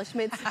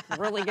embellishments.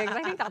 Whirligigs,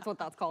 I think that's what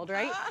that's called,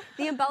 right?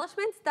 The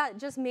embellishments that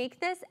just make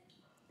this,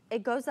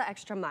 it goes the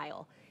extra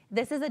mile.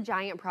 This is a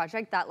giant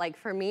project that, like,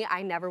 for me,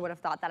 I never would have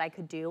thought that I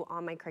could do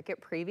on my Cricut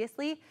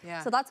previously.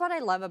 Yeah. So that's what I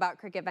love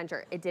about Cricut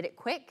Venture. It did it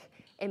quick,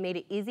 it made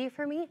it easy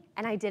for me,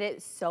 and I did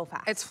it so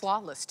fast. It's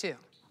flawless too.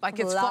 Like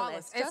it's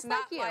Flawless, flawless. It's just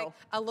not like you. like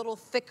a little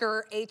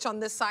thicker H on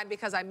this side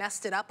because I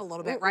messed it up a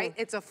little bit, right?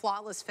 It's a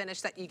flawless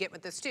finish that you get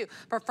with this too.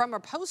 But from a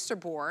poster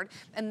board,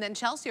 and then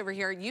Chelsea over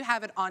here, you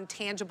have it on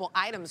tangible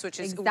items, which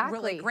is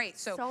really great.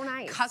 So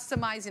nice.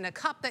 Customizing a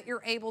cup that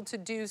you're able to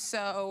do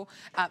so.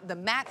 The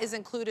mat is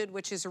included,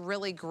 which is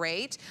really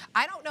great.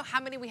 I don't know how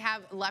many we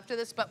have left of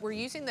this, but we're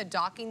using the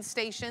docking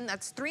station.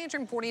 That's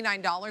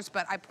 $349,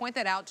 but I point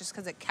that out just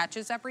because it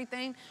catches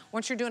everything.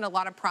 Once you're doing a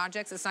lot of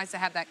projects, it's nice to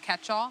have that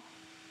catch-all.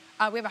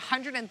 We have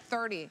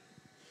 210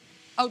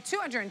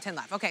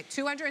 left. Okay,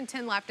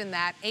 210 left in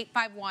that.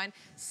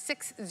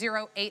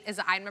 851-608 is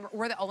the item number.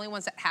 We're the only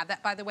ones that have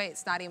that, by the way.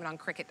 It's not even on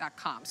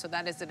Cricut.com, so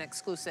that is an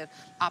exclusive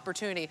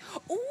opportunity.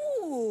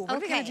 Ooh, what are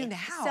we gonna do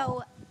now?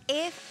 So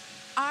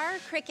if our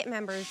Cricut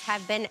members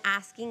have been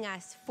asking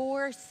us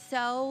for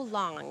so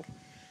long,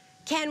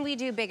 can we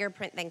do bigger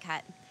print than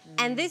cut?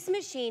 And this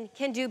machine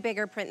can do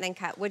bigger print than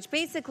cut, which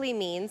basically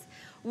means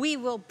we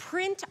will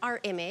print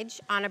our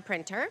image on a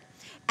printer,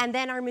 and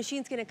then our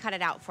machine's gonna cut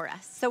it out for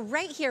us. So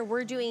right here,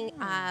 we're doing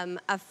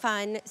a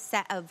fun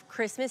set of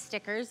Christmas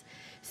stickers.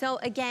 So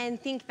again,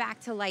 think back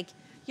to like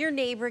your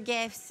neighbor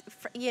gifts,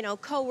 you know,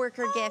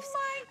 coworker gifts,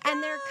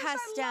 and they're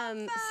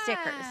custom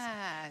stickers.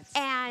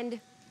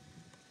 And,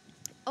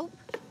 oh,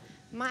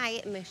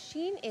 my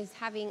machine is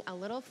having a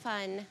little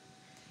fun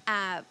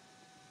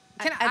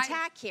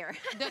attack here.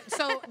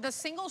 So the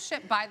single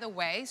ship, by the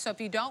way, so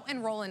if you don't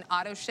enroll in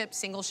auto ship,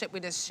 single ship,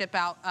 we just ship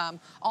out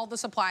all the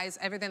supplies,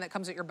 everything that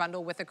comes with your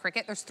bundle with a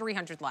Cricut. There's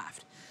 300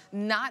 left.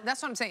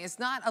 That's what I'm saying. It's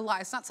not a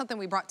lot. It's not something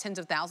we brought tens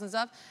of thousands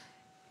of.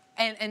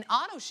 And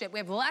auto ship, we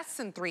have less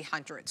than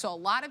 300. So a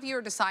lot of you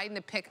are deciding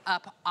to pick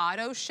up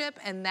auto ship,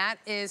 and that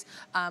is,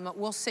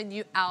 we'll send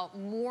you out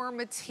more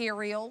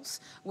materials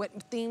with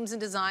themes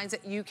and designs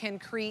that you can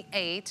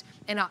create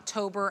in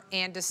October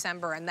and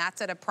December. And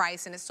that's at a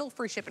price, and it's still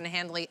free shipping and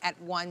handling at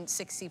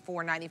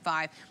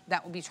 $164.95.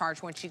 That will be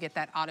charged once you get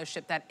that auto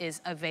ship that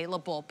is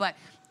available. But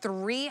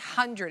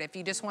 300 if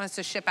you just want us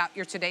to ship out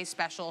your today's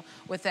special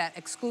with that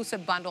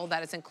exclusive bundle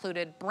that is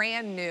included,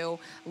 brand new,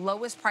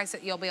 lowest price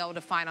that you'll be able to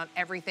find on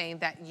everything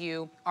that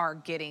you are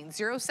getting.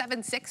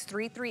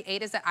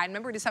 076338 is that item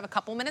number. We just have a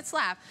couple minutes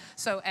left.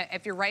 So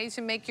if you're ready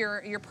to make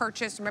your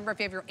purchase, remember if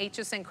you have your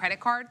HSN credit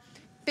card,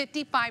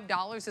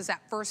 $55 is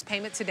that first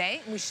payment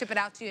today, and we ship it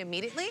out to you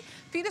immediately.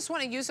 If you just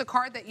want to use a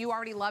card that you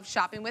already love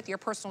shopping with, your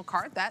personal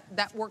card,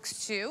 that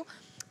works too.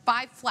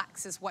 5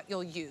 Flex is what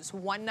you'll use.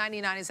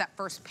 $199 is that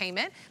first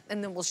payment,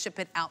 and then we'll ship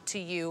it out to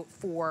you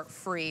for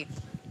free.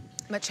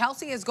 But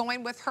Chelsea is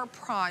going with her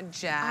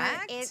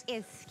project. It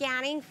is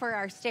scanning for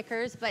our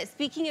stickers, but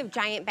speaking of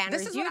giant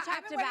banners, I've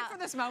been waiting for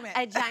this moment.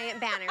 A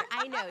giant banner.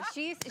 I know.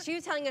 She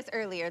was telling us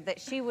earlier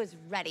that she was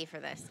ready for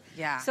this.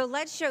 Yeah. So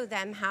let's show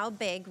them how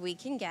big we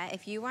can get.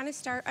 If you want to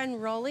start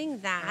unrolling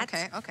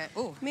that. Okay.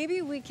 Ooh.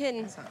 Maybe we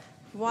can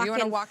walk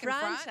in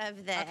front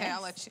of this. Okay,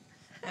 I'll let you.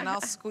 And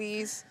I'll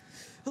squeeze.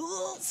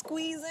 Ooh,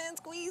 squeeze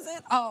in.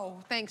 Oh,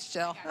 thanks,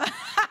 Jill. I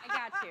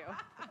got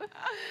you.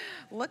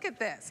 Look at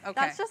this. Okay.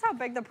 That's just how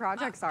big the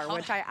projects are,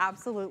 which I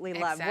absolutely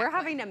love. Exactly. We're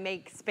having to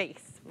make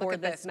space for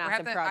this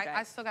massive project.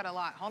 I still got a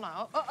lot. Hold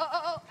on.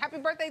 Oh. Happy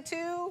birthday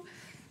to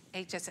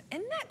HSN.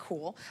 Isn't that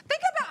cool?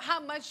 Think about how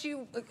much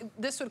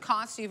this would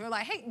cost you if you're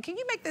like, hey, can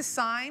you make this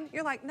sign?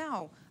 You're like,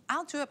 no,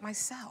 I'll do it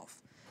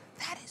myself.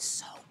 That is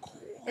so cool.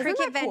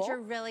 Cricut Venture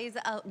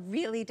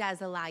really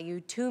does allow you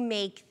to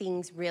make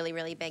things really,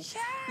 really big.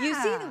 Yeah. You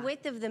see the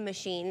width of the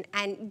machine,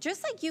 and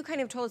just like you kind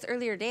of told us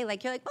earlier today,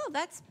 like you're like, oh,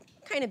 that's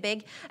kind of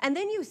big. And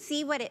then you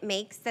see what it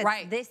makes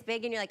that's this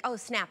big, and you're like, oh,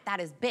 snap, that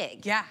is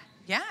big. Yeah.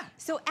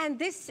 So, and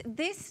this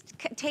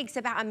takes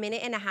about 1.5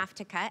 minutes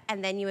to cut,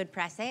 and then you would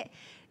press it.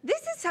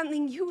 This is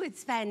something you would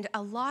spend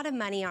a lot of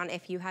money on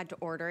if you had to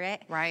order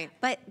it. Right.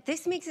 But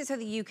this makes it so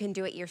that you can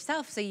do it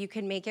yourself, so you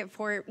can make it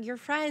for your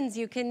friends.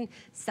 You can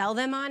sell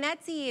them on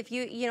Etsy if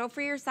you know,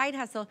 for your side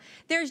hustle.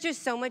 There's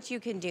just so much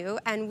you can do,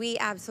 and we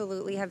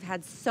absolutely have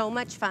had so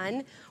much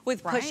fun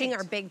with pushing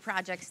our big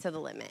projects to the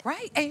limit.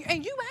 Right,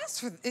 and you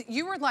asked for,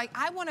 you were like,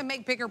 I want to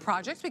make bigger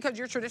projects because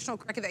your traditional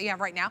Cricut that you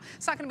have right now,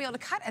 it's not going to be able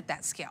to cut at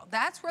that scale.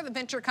 That's where the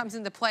Venture comes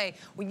into play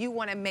when you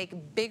want to make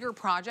bigger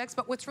projects.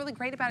 But what's really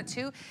great about it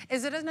too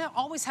is it doesn't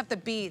always have to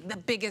be the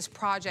biggest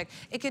project.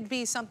 It could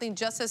be something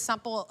just as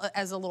simple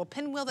as a little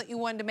pinwheel that you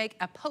wanted to make,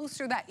 a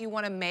poster that you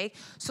want to make.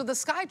 So the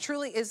sky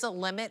truly is the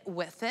limit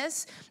with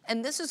this.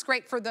 And this is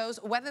great for those,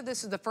 whether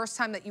this is the first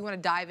time that you want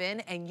to dive in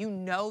and you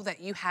know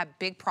that you have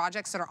big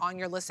projects that are on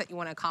your list that you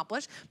want to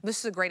accomplish, this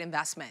is a great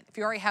investment. If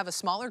you already have a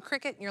smaller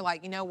Cricut and you're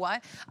like, you know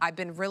what, I'm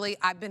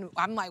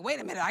like,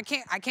 wait a minute, I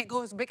can't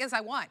go as big as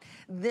I want.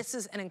 This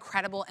is an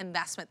incredible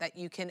investment that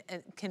you can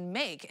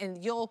make,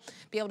 and you'll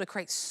be able to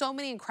create so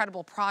many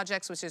incredible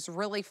projects, which is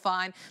really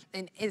fun.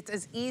 And it's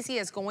as easy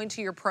as going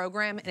to your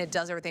program and it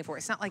does everything for you.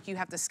 It's not like you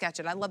have to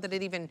sketch it. I love that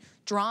it even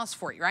draws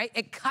for you, right?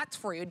 It cuts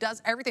for you. It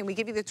does everything. We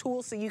give you the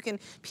tools so you can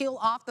peel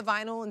off the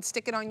vinyl and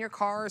stick it on your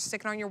car or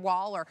stick it on your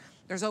wall, or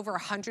there's over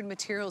 100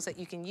 materials that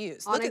you can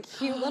use. On a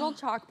cute little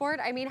chalkboard.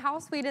 I mean, how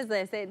sweet is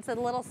this? It's a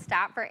little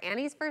stat for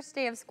Annie's first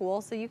day of school,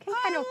 so you can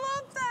kind of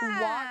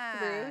walk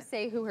through,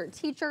 say who her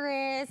teacher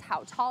is,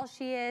 how tall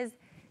she is.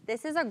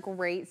 This is a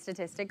great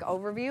statistic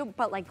overview,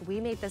 but like, we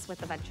made this with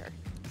the Venture.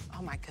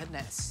 Oh my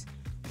goodness.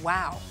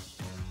 Wow.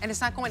 And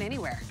it's not going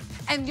anywhere.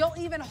 And you'll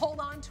even hold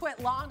on to it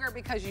longer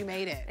because you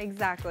made it.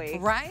 Exactly.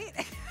 Right?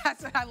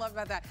 That's what I love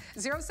about that.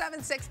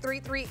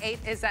 076338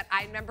 is that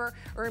item number.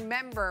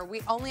 Remember,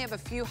 we only have a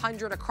few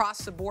hundred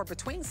across the board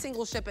between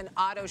single ship and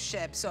auto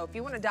ship. So if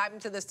you want to dive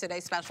into this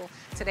today's special,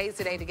 today's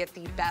the day to get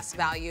the best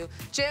value.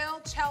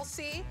 Jill,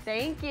 Chelsea.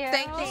 Thank you.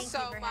 Thank you so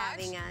for much.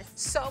 Having us.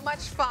 So much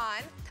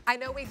fun. I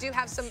know we do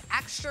have some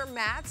extra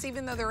mats,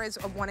 even though there is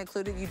one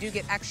included. You do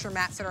get extra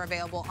mats that are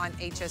available on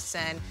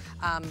hsn.com.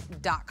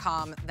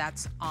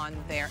 That's on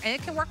there. And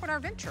it can work with our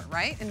Venture,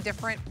 right? And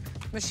different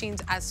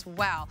machines as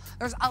well.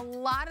 There's a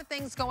lot of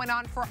things going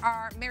on for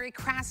our Merry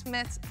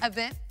Craftsmas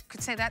event.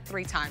 Could say that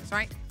 3 times,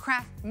 right?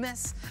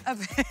 Craftmas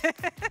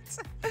event.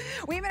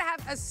 We even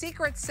have a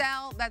secret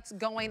sale that's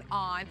going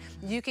on.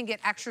 You can get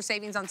extra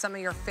savings on some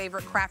of your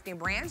favorite crafting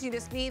brands. You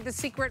just need the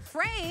secret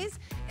phrase.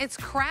 It's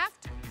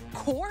Craft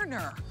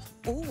Corner.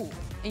 Ooh,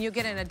 and you'll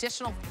get an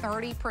additional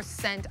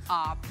 30%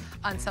 off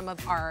on some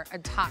of our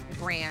top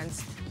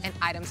brands and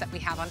items that we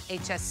have on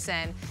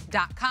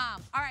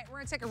hsn.com. All right, we're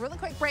gonna take a really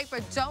quick break,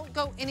 but don't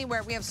go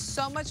anywhere. We have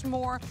so much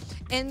more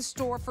in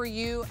store for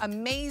you.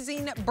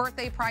 Amazing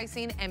birthday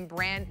pricing and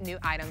brand new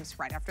items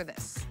right after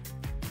this.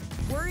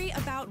 Worry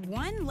about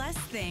one less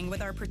thing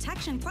with our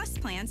Protection Plus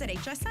plans at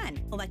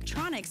HSN.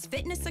 Electronics,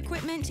 fitness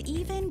equipment,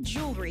 even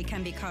jewelry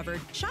can be covered.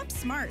 Shop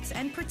smart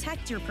and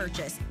protect your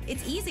purchase.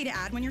 It's easy to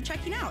add when you're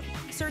checking out.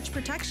 Search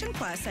Protection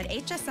Plus at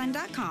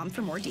hsn.com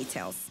for more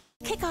details.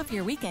 Kick off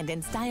your weekend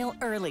in style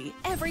early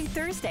every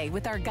Thursday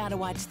with our Gotta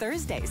Watch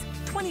Thursdays.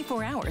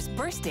 24 hours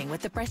bursting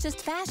with the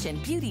freshest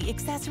fashion, beauty,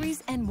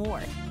 accessories, and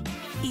more.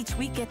 Each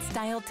week get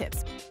style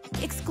tips,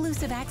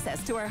 exclusive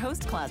access to our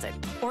host closet,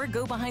 or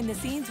go behind the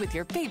scenes with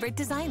your favorite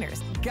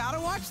designers.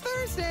 Gotta Watch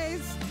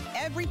Thursdays,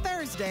 every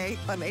Thursday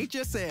on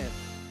HSN.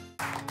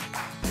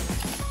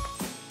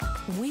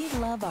 We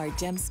love our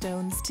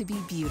gemstones to be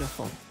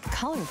beautiful,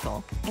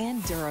 colorful,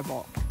 and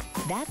durable.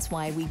 That's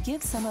why we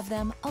give some of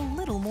them a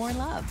little more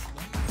love.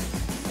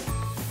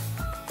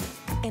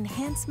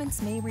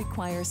 Enhancements may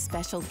require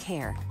special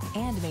care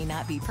and may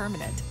not be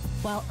permanent,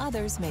 while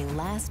others may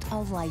last a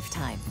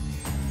lifetime.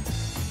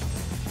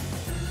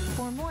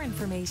 For more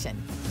information,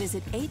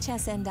 visit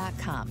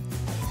hsn.com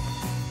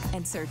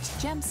and search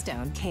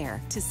Gemstone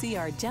Care to see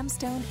our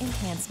gemstone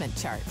enhancement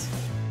chart.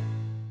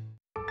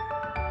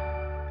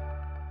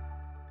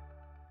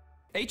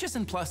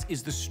 HSN Plus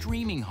is the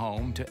streaming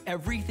home to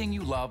everything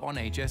you love on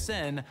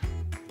HSN,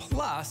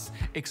 plus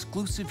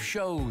exclusive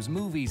shows,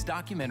 movies,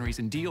 documentaries,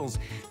 and deals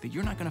that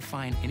you're not going to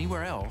find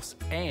anywhere else,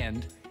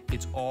 and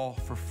it's all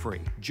for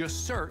free.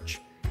 Just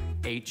search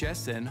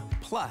HSN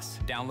Plus.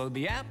 Download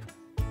the app.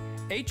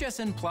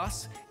 HSN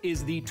Plus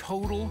is the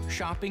total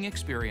shopping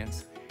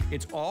experience.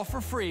 It's all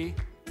for free,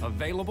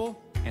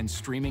 available, and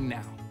streaming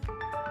now.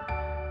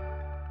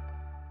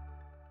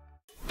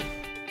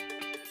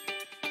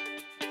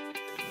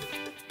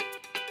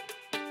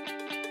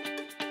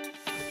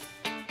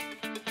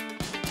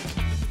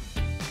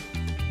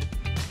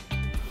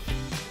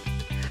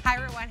 Hi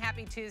everyone,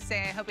 happy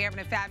Tuesday. I hope you're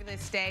having a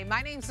fabulous day.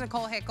 My name's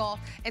Nicole Hickle.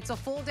 It's a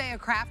full day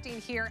of crafting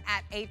here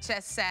at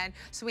HSN.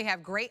 So we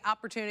have great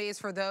opportunities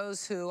for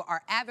those who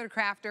are avid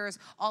crafters,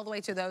 all the way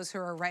to those who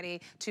are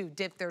ready to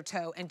dip their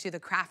toe into the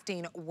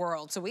crafting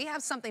world. So we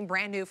have something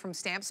brand new from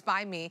Stamps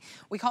by Me.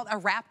 We call it a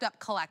wrapped up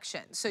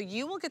collection. So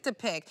you will get to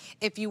pick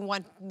if you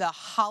want the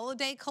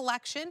holiday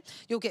collection.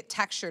 You'll get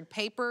textured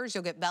papers,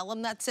 you'll get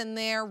vellum that's in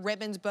there,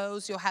 ribbons,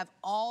 bows. You'll have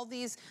all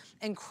these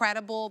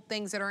incredible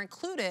things that are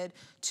included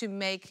to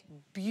make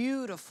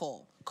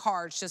beautiful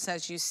cards, just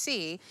as you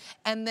see.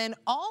 And then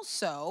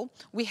also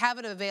we have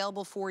it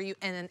available for you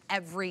in an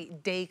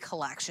everyday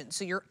collection.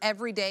 So your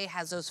everyday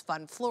has those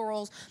fun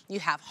florals. You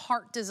have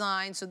heart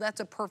design, so that's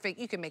a perfect,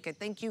 you can make a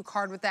thank you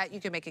card with that.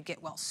 You can make a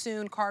get well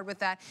soon card with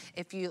that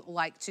if you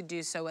like to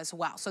do so as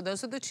well. So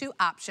those are the two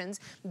options.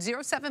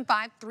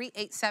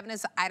 075387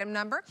 is the item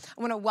number.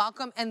 I want to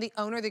welcome and the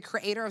owner, the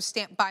creator of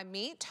Stamp by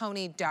Me,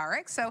 Tony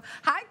Darrick. So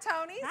hi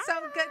Tony, hi. So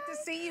good to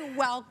see you.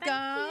 Welcome.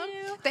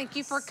 Thank you. Thank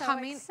you for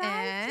coming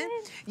in.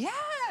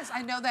 Yes,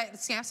 I know that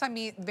Stamps by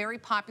Me very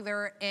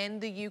popular in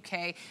the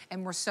UK,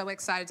 and we're so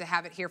excited to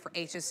have it here for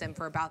HSN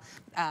for about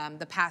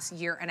the past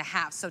year and a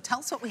half. So tell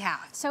us what we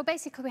have. So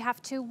basically we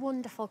have two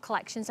wonderful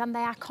collections, and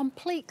they are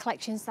complete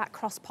collections that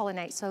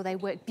cross-pollinate, so they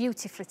work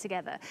beautifully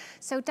together.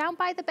 So down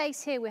by the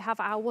base here we have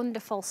our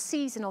wonderful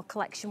seasonal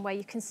collection, where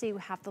you can see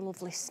we have the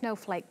lovely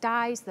snowflake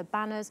dies, the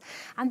banners,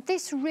 and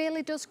this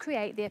really does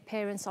create the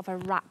appearance of a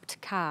wrapped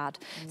card.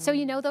 So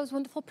you know those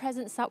wonderful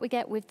presents that we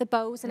get with the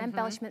bows and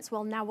embellishments?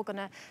 Well, now we're going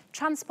to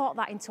transport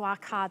that into our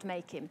card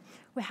making.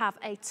 We have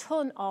a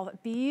ton of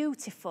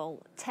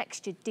beautiful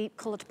textured deep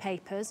coloured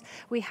papers.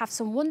 We have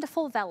some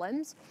wonderful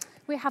vellums.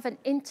 We have an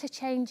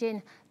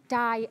interchanging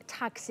die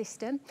tag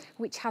system,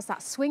 which has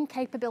that swing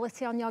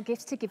capability on your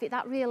gifts to give it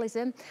that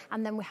realism.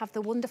 And then we have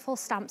the wonderful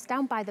stamps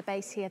down by the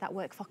base here that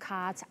work for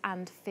cards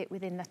and fit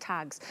within the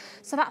tags.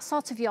 So that's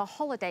sort of your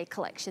holiday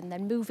collection.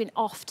 Then moving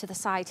off to the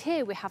side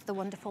here, we have the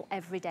wonderful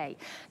everyday.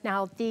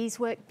 Now these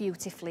work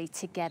beautifully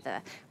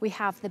together. We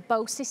have the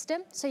bow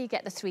system, so you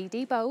get the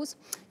 3D bows.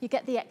 You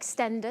get the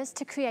extenders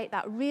to create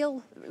that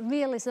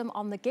realism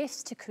on the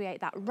gifts, to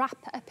create that wrap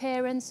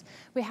appearance.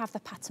 We have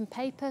the pattern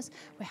papers.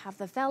 We have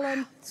the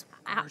vellum.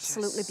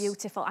 Absolutely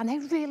beautiful, and they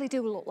really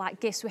do look like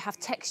gifts. We have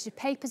textured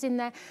papers in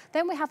there.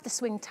 Then we have the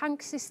swing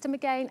tank system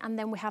again, and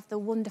then we have the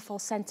wonderful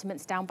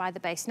sentiments down by the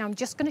base. Now I'm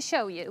just going to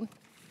show you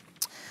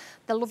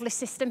the lovely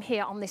system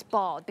here on this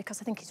board,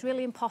 because I think it's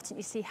really important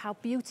you see how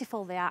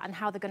beautiful they are and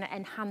how they're going to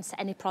enhance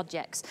any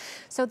projects.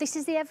 So this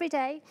is the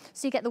everyday,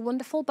 so you get the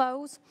wonderful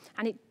bows,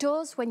 and it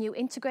does, when you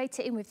integrate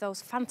it in with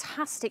those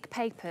fantastic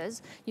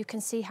papers, you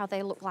can see how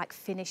they look like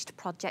finished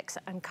projects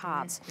and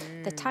cards.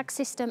 The tag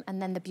system,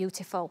 and then the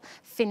beautiful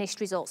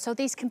finished results. So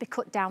these can be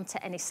cut down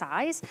to any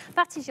size.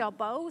 That is your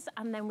bows,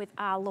 and then with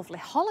our lovely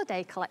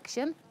holiday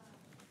collection,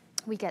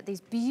 we get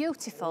these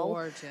beautiful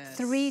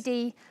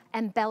 3D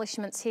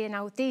embellishments here.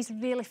 Now these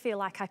really feel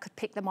like I could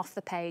pick them off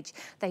the page.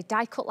 They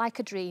die cut like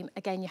a dream.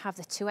 Again, you have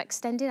the two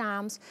extended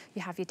arms,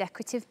 you have your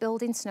decorative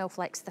building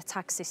snowflakes, the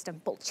tag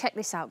system. But check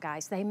this out,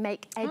 guys, they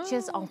make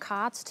edges on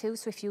cards too.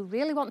 So if you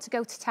really want to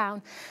go to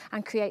town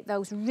and create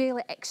those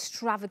really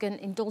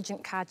extravagant,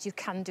 indulgent cards, you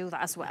can do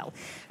that as well.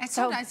 It's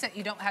so nice that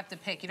you don't have to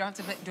pick. You don't have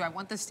to pick, do I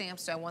want the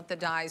stamps, do I want the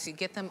dies? You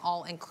get them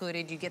all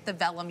included. You get the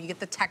vellum, you get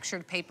the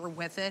textured paper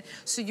with it.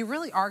 So you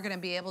really are going to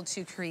be able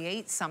to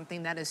create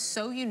something that is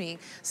so unique,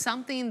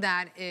 something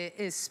that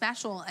is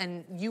special,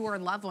 and you or a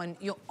loved one,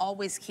 you'll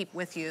always keep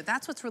with you.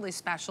 That's what's really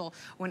special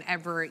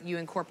whenever you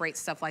incorporate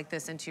stuff like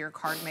this into your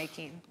card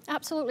making.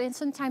 Absolutely, and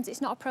sometimes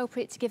it's not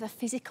appropriate to give a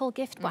physical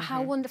gift, but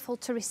how wonderful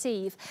to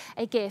receive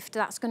a gift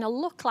that's going to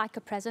look like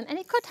a present, and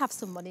it could have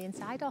some money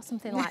inside or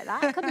something like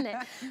that, couldn't it?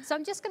 So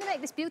I'm just going to make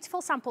this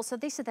beautiful sample. So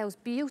these are those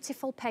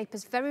beautiful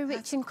papers, very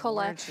rich in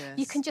colour.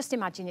 You can just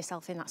imagine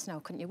yourself in that snow,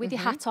 couldn't you? With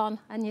your hat on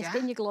and your,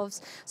 in your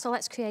gloves. So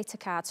let's create a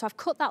card. So I've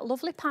cut that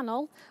lovely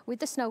panel with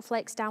the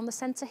snowflakes down the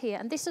centre here,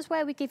 and this is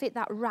where we give it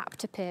that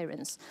wrapped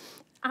appearance.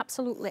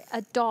 Absolutely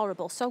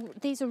adorable. So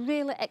these are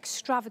really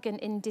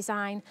extravagant in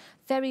design,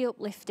 very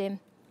uplifting.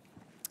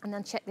 And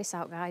then check this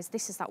out, guys.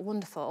 This is that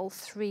wonderful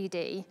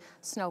 3D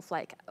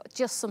snowflake.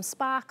 Just some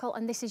sparkle,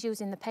 and this is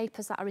using the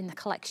papers that are in the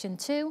collection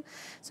too.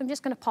 So I'm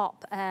just going to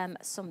pop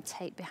some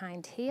tape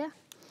behind here.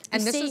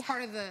 And this is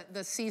part of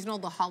the seasonal,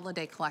 the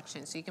holiday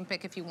collection. So you can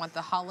pick if you want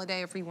the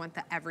holiday or if you want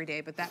the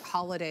everyday, but that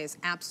holiday is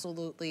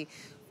absolutely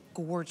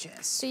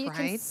gorgeous, so you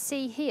can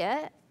see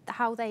here,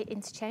 how they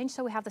interchange.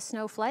 So we have the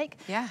snowflake.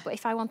 Yeah. But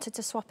if I wanted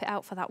to swap it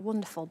out for that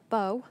wonderful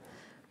bow,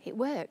 it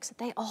works.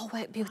 They all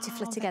work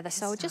beautifully together.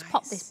 So just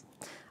pop this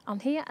on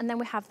here, and then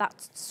we have that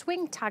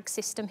swing tag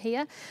system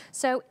here.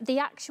 So the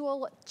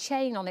actual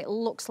chain on it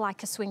looks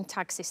like a swing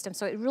tag system,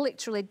 so it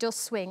literally does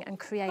swing and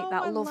create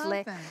that lovely.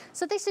 Love that.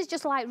 So this is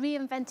just like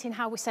reinventing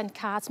how we send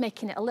cards,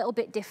 making it a little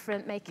bit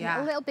different, making it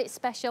a little bit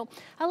special,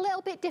 a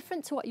little bit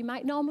different to what you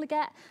might normally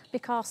get,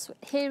 because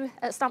here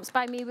at Stamps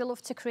by Me we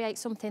love to create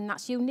something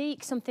that's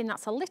unique, something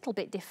that's a little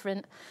bit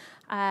different.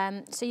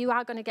 So you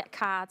are going to get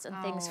cards and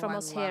things from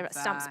us here at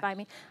Stamps by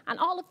Me. And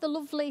all of the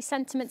lovely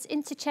sentiments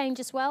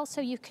interchange as well,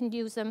 so you can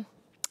use them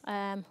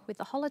with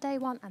the holiday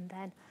one and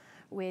then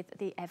with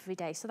the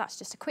everyday. So that's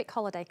just a quick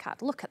holiday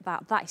card. Look at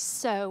that. That is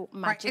so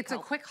magical. Right, it's a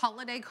quick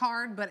holiday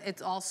card, but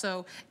it's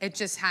also, it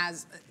just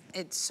has,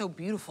 it's so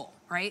beautiful,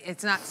 right?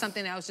 It's not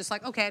something I was just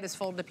like, okay, I just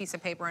folded a piece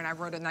of paper and I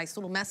wrote a nice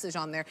little message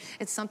on there.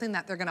 It's something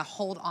that they're gonna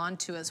hold on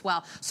to as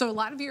well. So a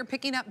lot of you are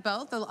picking up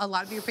both. A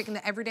lot of you are picking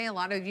the everyday. A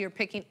lot of you are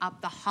picking up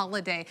the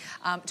holiday.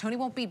 Tony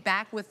won't be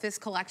back with this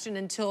collection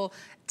until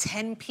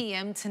 10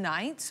 p.m.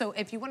 tonight. So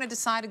if you want to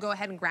decide to go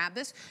ahead and grab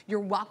this, you're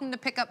welcome to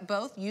pick up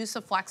both. Use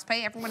the flex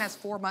pay. Everyone has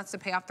 4 months to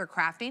pay off their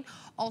crafting.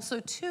 Also,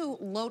 too,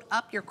 load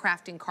up your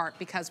crafting cart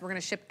because we're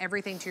going to ship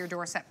everything to your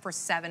doorstep for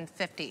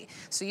 $7.50.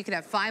 So you could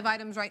have 5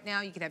 items right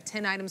now. You could have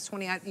 10 items,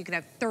 20 items. You could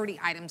have 30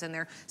 items in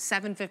there.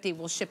 $7.50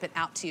 will ship it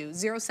out to you.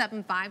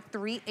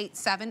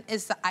 075387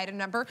 is the item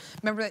number.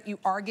 Remember that you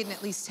are getting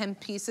at least 10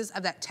 pieces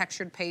of that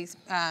textured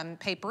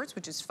papers,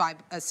 which is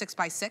 6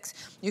 by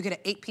 6. You get an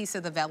 8 piece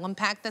of the vellum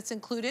pack that's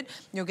included.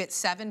 You'll get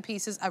 7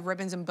 pieces of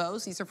ribbons and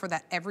bows. These are for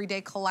that everyday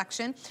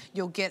collection.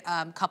 You'll get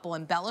a couple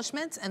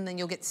embellishments, and then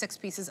you'll get 6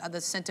 pieces of the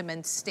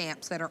sentiment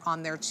stamps that are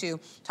on there too,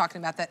 talking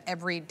about that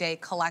everyday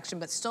collection,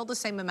 but still the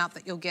same amount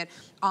that you'll get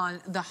on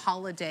the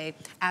holiday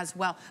as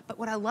well. But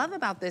what I love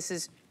about this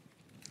is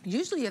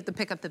usually you have to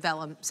pick up the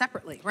vellum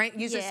separately, right?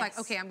 Usually it's like,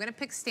 okay, I'm gonna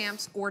pick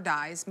stamps or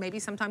dies, maybe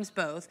sometimes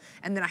both,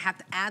 and then I have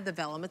to add the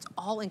vellum. It's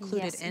all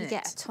included in it. You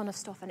get a ton of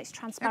stuff, and it's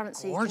transparent,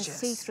 so you can gorgeous.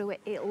 see through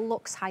it. It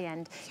looks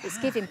high-end. It's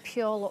giving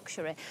pure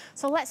luxury.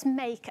 So let's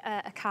make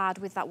a card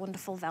with that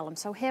wonderful vellum.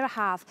 So here I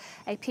have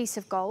a piece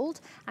of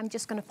gold. I'm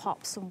just gonna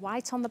pop some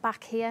white on the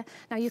back here.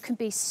 Now you can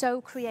be so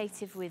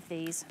creative with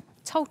these.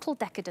 Total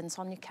decadence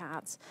on your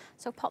cards.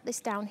 So pop this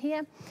down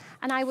here.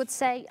 And I would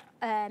say,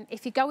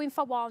 if you're going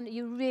for one,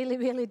 you really,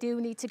 really do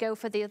need to go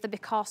for the other,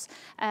 because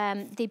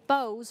the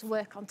bows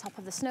work on top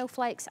of the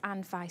snowflakes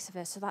and vice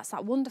versa. So that's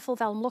that wonderful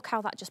vellum. Look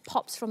how that just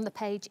pops from the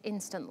page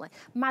instantly.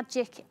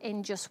 Magic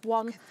in just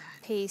one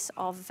piece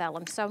of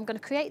vellum. So I'm going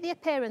to create the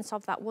appearance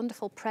of that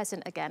wonderful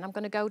present again. I'm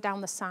going to go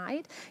down the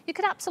side. You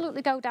could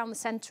absolutely go down the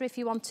center if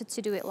you wanted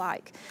to do it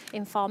like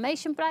in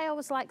formation, but I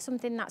always like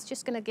something that's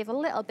just going to give a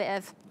little bit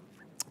of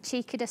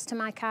cheekiness to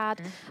my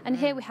card. And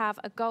here we have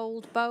a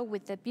gold bow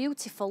with the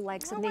beautiful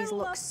legs, and these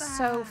look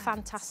so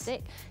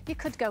fantastic. You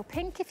could go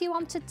pink if you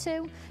wanted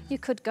to. You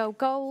could go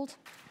gold.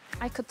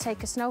 I could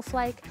take a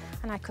snowflake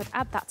and I could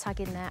add that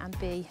tag in there and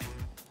be,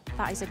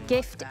 that is a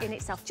gift in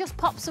itself. Just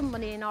pop some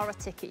money in or a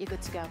ticket, you're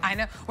good to go. I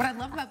know. What I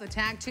love about the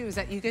tag too is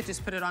that you could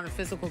just put it on a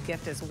physical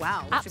gift as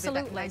well. Which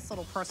Absolutely. would be that nice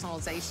little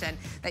personalization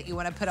that you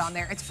want to put on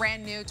there. It's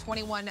brand new,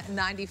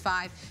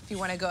 $21.95 if you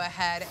want to go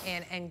ahead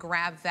and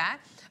grab that.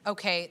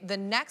 Okay, the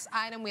next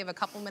item, we have a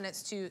couple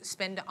minutes to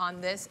spend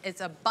on this. It's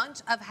a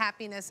bunch of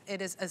happiness.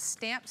 It is a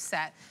stamp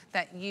set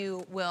that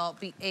you will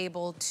be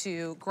able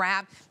to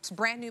grab. It's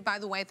brand new, by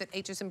the way, at the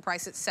HSN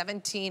price at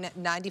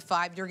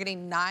 $17.95. You're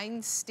getting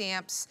 9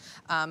 stamps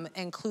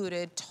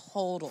included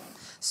total.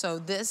 So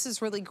this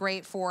is really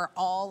great for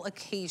all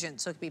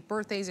occasions. So it could be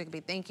birthdays, it could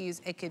be thank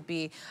yous, it could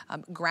be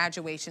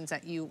graduations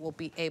that you will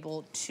be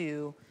able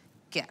to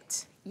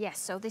get. Yes,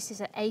 so this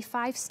is an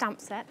A5 stamp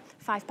set,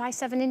 5 by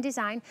 7 in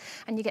design,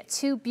 and you get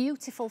 2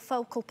 beautiful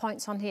focal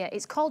points on here.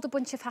 It's called a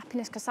bunch of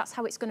happiness because that's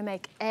how it's going to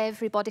make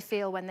everybody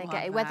feel when they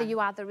get it. Whether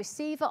you are the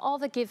receiver or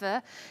the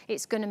giver,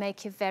 it's going to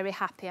make you very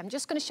happy. I'm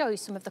just going to show you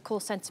some of the cool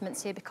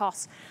sentiments here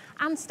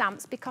and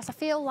stamps, because I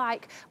feel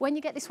like when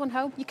you get this one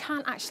home, you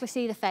can't actually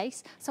see the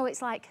face. So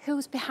it's like,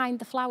 who's behind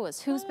the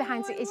flowers? Who's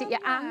behind it? Is it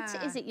your aunt?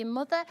 Is it your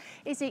mother?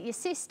 Is it your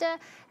sister?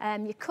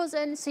 Your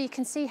cousin? So you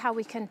can see how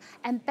we can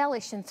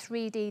embellish and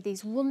 3D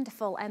these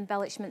wonderful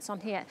embellishments on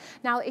here.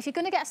 Now, if you're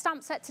going to get a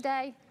stamp set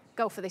today,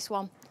 go for this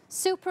one.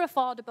 Super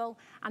affordable,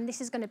 and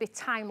this is going to be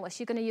timeless.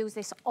 You're going to use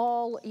this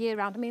all year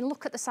round. I mean,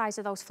 look at the size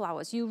of those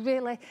flowers. You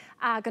really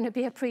are going to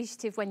be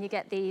appreciative when you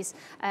get these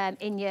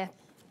in your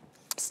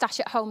stash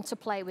at home to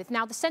play with.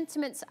 Now, the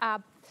sentiments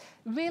are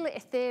really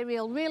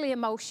ethereal, really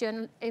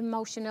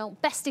emotional.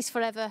 Best is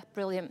forever,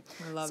 brilliant.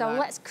 So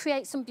let's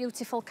create some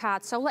beautiful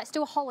cards. So let's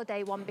do a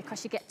holiday one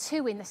because you get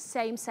 2 in the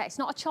same set. It's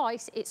not a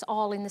choice, it's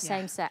all in the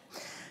same set.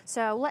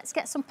 So let's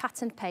get some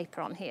patterned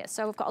paper on here.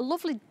 So we've got a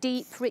lovely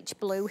deep, rich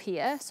blue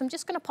here. So I'm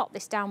just going to pop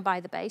this down by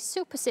the base,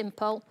 super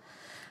simple.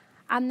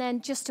 And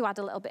then just to add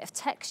a little bit of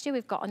texture,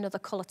 we've got another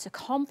colour to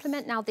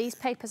complement. Now these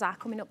papers are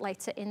coming up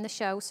later in the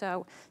show,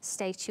 so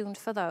stay tuned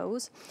for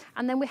those.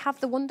 And then we have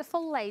the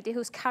wonderful lady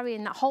who's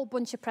carrying that whole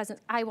bunch of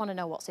presents. I want to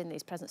know what's in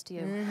these presents, do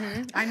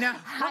you? I know.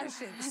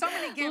 So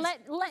many gifts.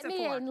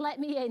 Let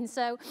me in.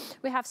 So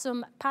we have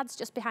some pads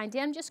just behind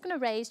you. I'm just going to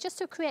raise just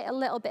to create a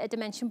little bit of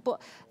dimension,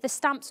 but the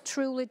stamps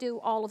truly do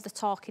all of the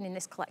talking in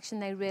this collection.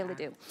 They really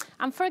do.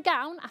 And for a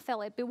gown, I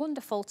felt it'd be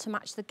wonderful to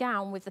match the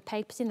gown with the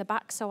papers in the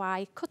back, so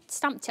I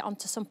stamped it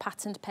onto some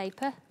patterned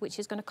paper, which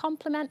is going to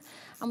complement,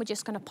 and we're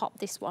just going to pop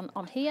this one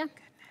on here.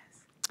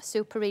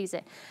 Super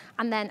easy.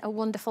 And then a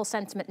wonderful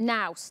sentiment.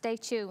 Now, stay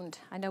tuned.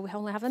 I know we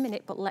only have a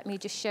minute, but let me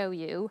just show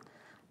you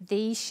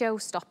the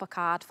showstopper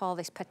card for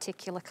this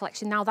particular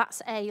collection. Now,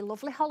 that's a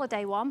lovely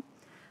holiday one,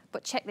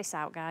 but check this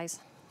out, guys.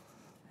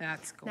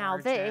 That's gorgeous. Now,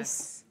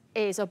 this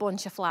is a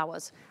bunch of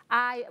flowers.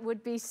 I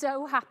would be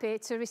so happy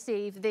to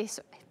receive this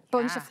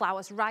bunch of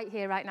flowers right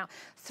here, right now,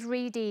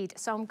 3D'd.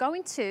 So I'm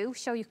going to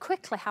show you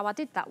quickly how I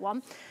did that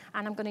one,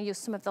 and I'm going to use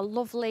some of the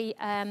lovely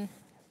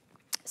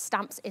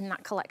stamps in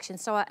that collection.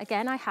 So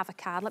again, I have a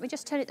card. Let me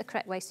just turn it the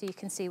correct way so you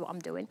can see what I'm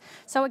doing.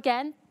 So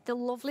again, the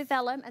lovely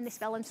vellum, and this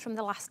vellum's from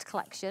the last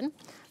collection.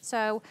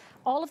 So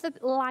all of the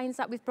lines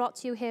that we've brought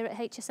to you here at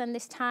HSN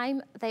this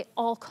time, they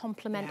all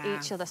complement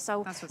each other.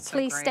 So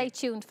please stay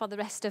tuned for the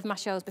rest of my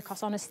shows,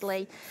 because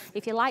honestly,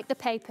 if you like the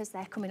papers,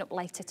 they're coming up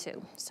later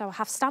too. So I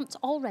have stamped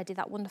already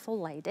that wonderful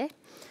lady.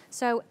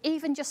 So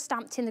even just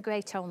stamped in the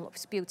grey tone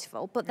looks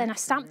beautiful, but then I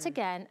stamped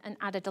again and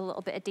added a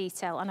little bit of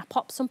detail, and I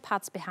popped some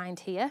pads behind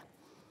here.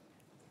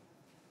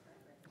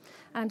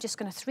 I'm just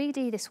going to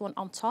 3D this one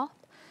on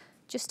top,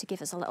 just to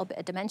give us a little bit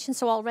of dimension.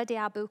 So already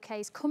our bouquet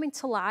is coming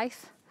to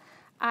life.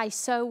 I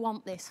so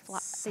want this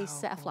these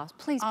set of flowers.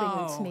 Please bring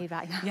them to me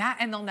right now. Yeah,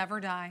 and they'll never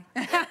die.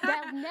 They'll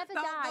never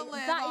die.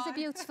 That is a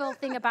beautiful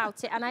thing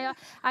about it. And I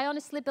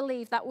honestly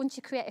believe that once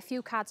you create a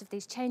few cards of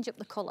these, change up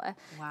the colour,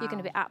 you're going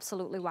to be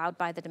absolutely wowed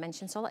by the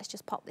dimension. So let's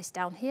just pop this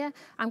down here.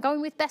 I'm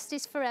going with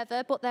Besties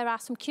Forever, but there are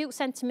some cute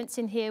sentiments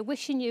in here,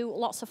 wishing you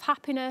lots of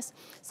happiness,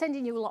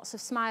 sending you lots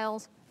of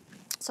smiles.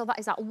 So that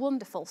is that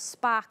wonderful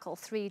sparkle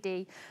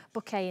 3D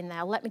bouquet in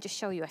there. Let me just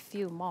show you a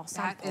few more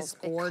samples.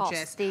 That is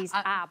gorgeous. These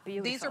are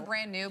beautiful. These are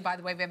brand new, by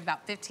the way. We have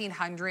about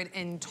 1,500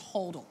 in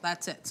total.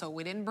 That's it. So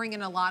we didn't bring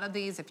in a lot of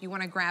these. If you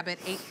want to grab it,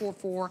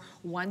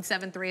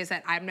 844-173 is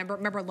that item number.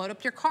 Remember, load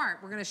up your cart.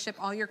 We're going to ship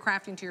all your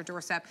crafting to your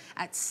doorstep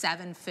at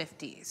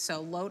 $7.50.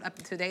 So load up.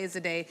 Today is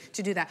the day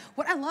to do that.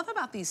 What I love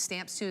about these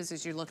stamps too is,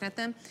 as you're looking at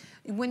them,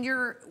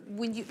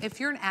 if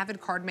you're an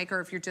avid card maker,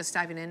 if you're just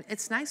diving in,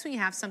 it's nice when you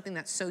have something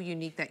that's so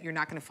unique that you're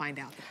not going to find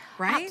out there,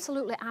 right?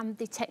 Absolutely. And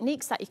the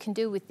techniques that you can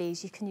do with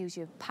these, you can use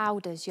your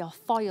powders, your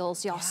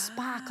foils, your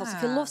sparkles.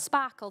 If you love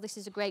sparkle, this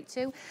is a great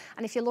too.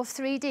 And if you love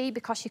 3D,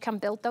 because you can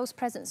build those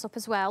presents up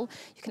as well,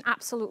 you can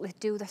absolutely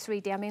do the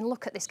 3D. I mean,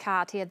 look at this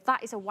card here.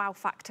 That is a wow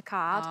factor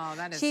card. Oh,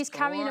 that is She's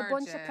carrying a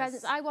bunch of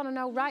presents. I want to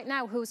know right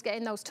now who's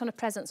getting those ton of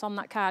presents on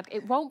that card.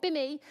 It won't be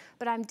me,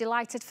 but I'm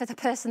delighted for the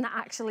person that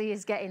actually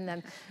is getting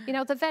them. You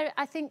know,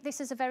 I think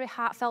this is a very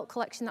heartfelt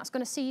collection that's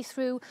going to see you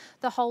through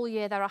the whole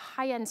year. They're a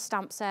high-end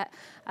stamp set.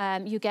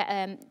 You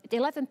get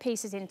 11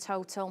 pieces in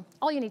total.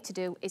 All you need to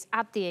do is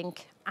add the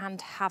ink and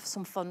have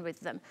some fun with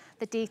them.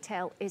 The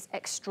detail is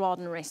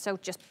extraordinary, so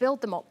just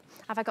build them up.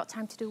 Have I got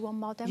time to do one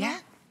more demo? Yeah.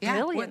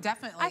 Brilliant. Well,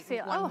 definitely. I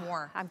feel, one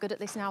more. I'm good at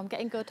this now. I'm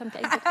getting good. I'm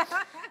getting good.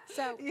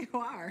 So you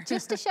are.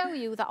 Just to show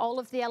you that all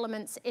of the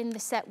elements in the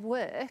set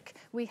work,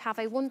 we have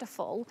a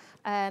wonderful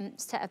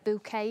set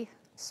of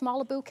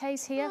smaller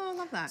bouquets here. Oh, I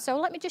love that. So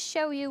let me just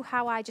show you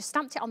how I just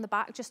stamped it on the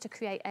back just to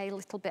create a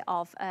little bit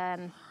of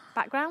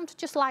background,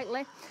 just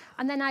lightly.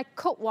 And then I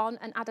cut one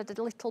and added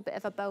a little bit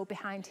of a bow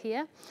behind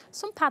here.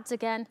 Some pads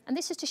again. And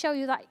this is to show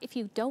you that if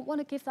you don't want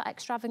to give that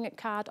extravagant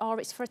card, or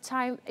it's for it's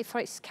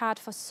a card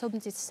for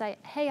somebody to say,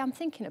 hey, I'm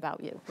thinking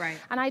about you. Right.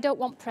 And I don't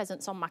want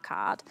presents on my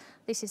card.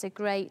 This is a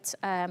great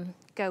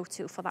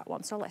go-to for that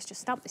one. So let's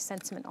just stamp this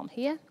sentiment on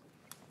here.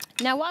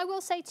 Now, what I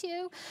will say to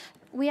you,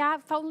 we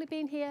have only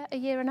been here a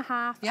year and a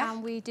half,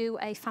 and we do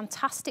a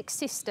fantastic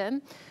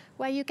system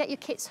where you get your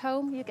kits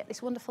home, you get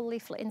this wonderful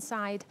leaflet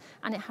inside,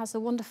 and it has a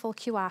wonderful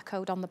QR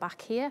code on the back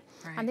here.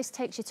 Right. And this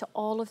takes you to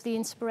all of the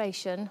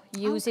inspiration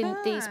using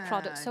these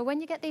products. So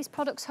when you get these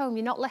products home,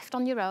 you're not left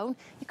on your own.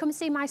 You come and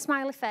see my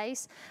smiley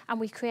face, and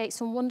we create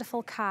some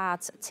wonderful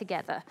cards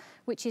together,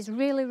 which is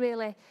really,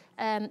 really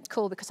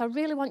cool, because I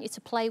really want you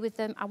to play with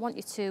them. I want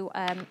you to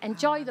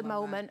enjoy the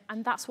moment,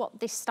 and that's what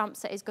this stamp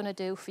set is going to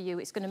do for you.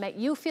 It's going to make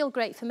you feel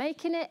great for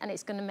making it, and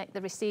it's going to make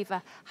the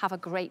receiver have a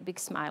great big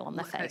smile on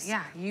their face.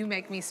 Yeah, you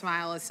make me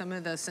smile as some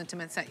of those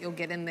sentiments that you'll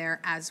get in there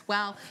as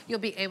well. You'll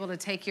be able to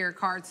take your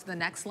cards to the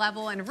next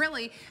level, and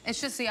really, it's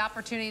just the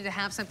opportunity to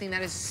have something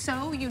that is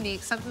so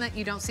unique, something that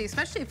you don't see,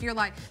 especially if you're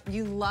like,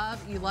 you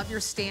love your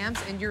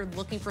stamps, and you're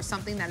looking for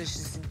something that is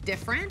just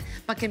different,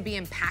 but can be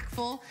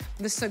impactful.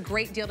 This is a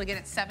great deal to get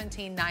at $17.95.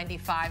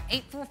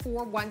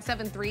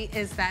 844-173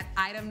 is that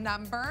item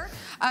number.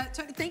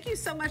 Tony, thank you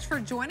so much for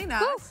joining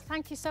us. Woo,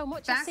 thank you so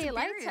much. I'll see you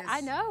later.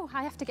 I know.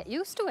 I have to get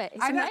used to it.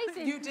 It's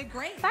amazing. You did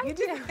great. Thank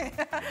you. Great.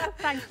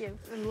 Thank Thank you.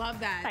 I love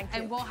that. Thank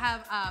you. And we'll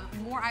have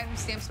more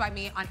items Stamps by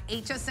Me on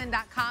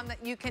hsn.com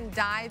that you can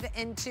dive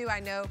into. I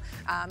know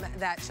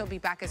that she'll be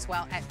back as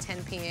well at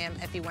 10 p.m.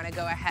 if you want to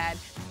go ahead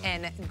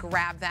and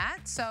grab that.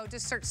 So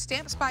just search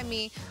Stamps by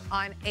Me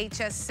on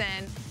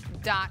hsn.com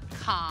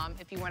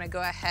if you want to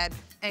go ahead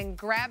and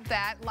grab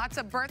that. Lots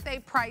of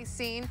birthday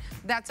pricing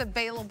that's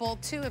available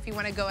too if you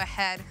want to go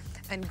ahead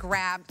and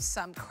grab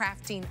some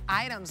crafting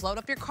items. Load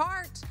up your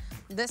cart.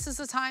 This is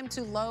the time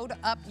to load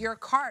up your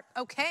cart.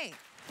 Okay.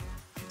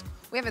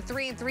 We have a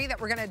 3 and 3 that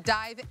we're gonna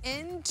dive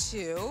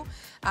into.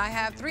 I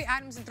have 3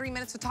 items in 3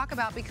 minutes to talk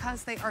about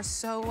because they are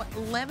so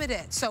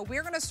limited. So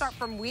we're gonna start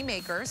from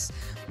WeMakers.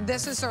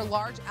 This is their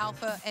large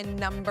alpha and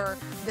number.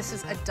 This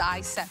is a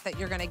die set that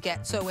you're gonna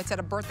get. So it's at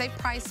a birthday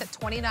price at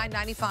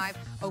 $29.95,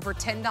 over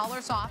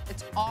 $10 off.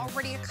 It's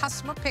already a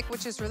customer pick,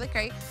 which is really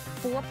great.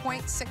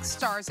 4.6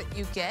 stars that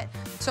you get.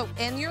 So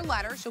in your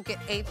letters, you'll get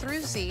A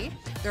through Z.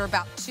 They're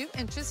about 2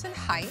 inches in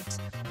height.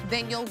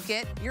 Then you'll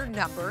get your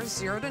numbers,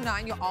 0 to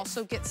 9. You'll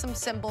also get some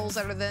symbols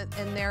that are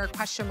in there,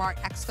 question mark,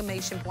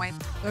 exclamation point.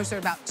 Those are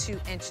about 2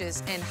 inches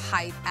in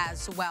height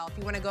as well. If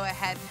you want to go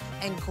ahead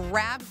and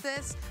grab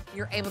this,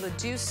 you're able to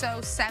do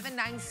so.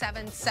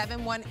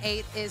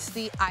 797-718 is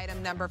the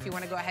item number if you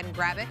want to go ahead and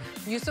grab it.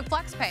 Use the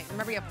flex pay.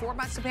 Remember, you have 4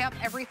 months to pay off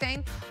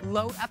everything.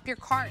 Load up your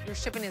cart. Your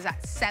shipping is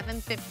at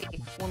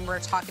 $7.50 when we're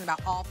talking about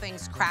all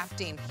things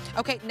crafting.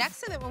 Okay, next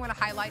thing that we want to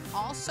highlight,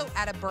 also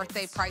at a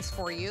birthday price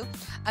for you,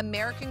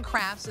 American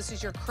Crafts. This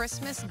is your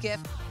Christmas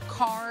gift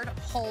card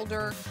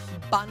holder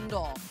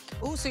bundle.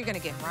 Ooh, so you're gonna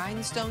get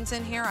rhinestones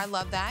in here. I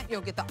love that.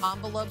 You'll get the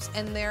envelopes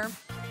in there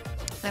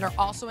that are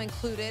also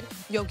included.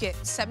 You'll get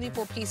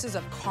 74 pieces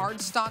of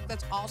cardstock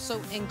that's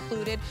also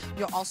included.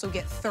 You'll also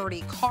get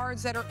 30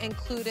 cards that are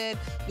included.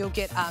 You'll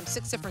get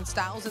 6 different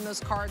styles in those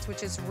cards,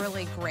 which is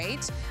really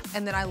great.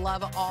 And then I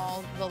love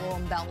all the little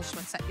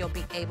embellishments that you'll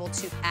be able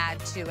to add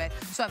to it.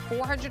 So I have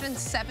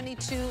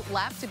 472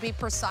 left to be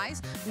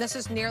precise. And this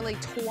is nearly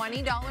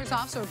 $20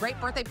 off, so a great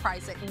birthday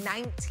price at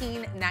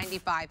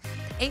 $19.95.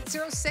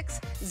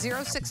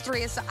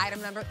 806-063 is the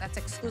item number. That's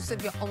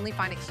exclusive. You'll only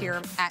find it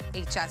here at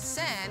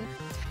HSN.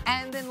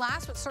 And then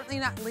last but certainly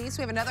not least,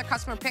 we have another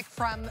customer pick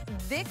from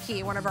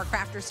Vicky, one of our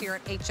crafters here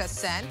at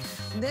HSN.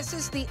 This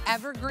is the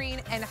Evergreen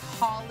and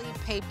Holly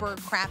Paper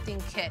Crafting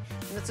Kit.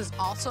 And this is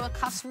also a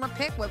customer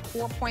pick with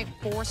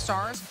 4.4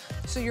 stars.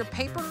 So your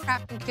paper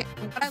crafting kit,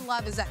 what I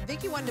love is that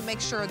Vicky wanted to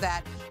make sure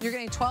that you're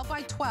getting 12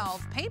 by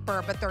 12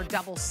 paper, but they're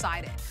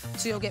double-sided.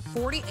 So you'll get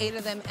 48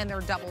 of them and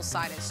they're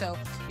double-sided. So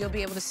you'll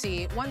be able to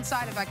see one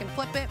side, if I can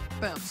flip it,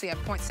 boom. So you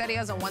have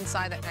poinsettias on one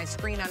side, that nice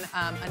green on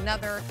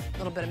another, a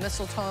little bit of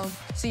mistletoe.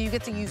 So you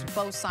get to use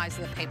both sides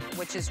of the paper,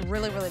 which is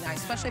really, really nice,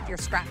 especially if you're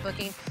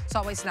scrapbooking. It's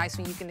always nice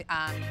when you can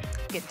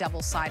get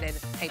double-sided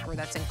paper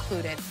that's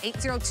included.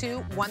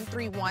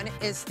 802-131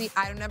 is the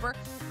item number.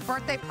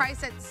 Birthday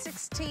price at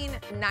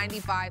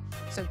 $16.95.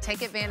 So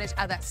take advantage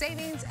of that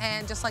savings.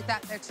 And just like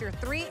that, that's your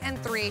 3 and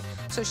 3.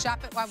 So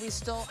shop it while we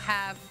still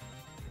have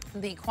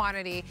the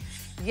quantity.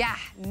 Yeah,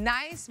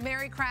 nice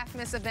Merry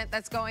Craftmas event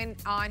that's going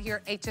on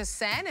here at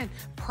HSN, and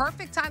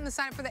perfect time to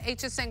sign up for the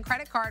HSN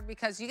credit card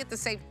because you get to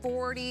save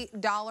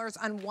 $40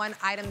 on one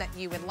item that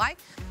you would like.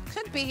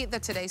 Could be the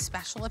Today's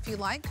Special if you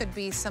like, could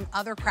be some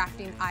other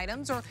crafting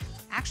items, or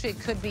actually it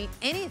could be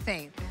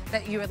anything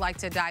that you would like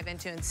to dive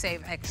into and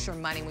save extra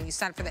money when you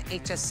sign up for the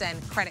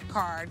HSN credit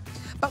card.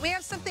 But we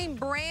have something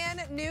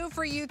brand new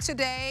for you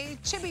today,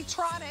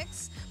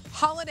 Chibitronics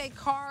holiday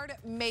card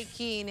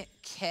making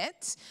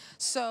kit.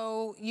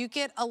 So you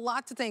get a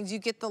lot of things. You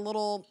get the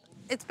little,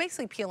 it's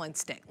basically peel and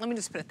stick. Let me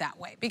just put it that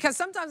way. Because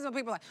sometimes when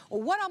people are like,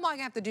 well, what am I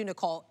gonna have to do,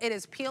 Nicole? It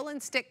is peel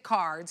and stick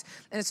cards.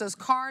 And it's those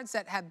cards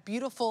that have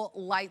beautiful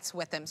lights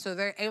with them. So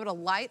they're able to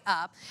light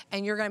up,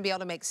 and you're gonna be able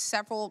to make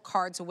several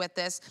cards with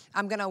this.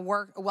 I'm gonna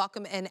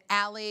welcome in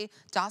Allie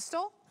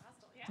Dostal.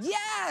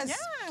 Yes!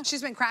 Yeah.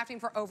 She's been crafting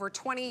for over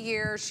 20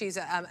 years. She's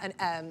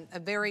a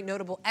very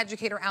notable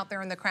educator out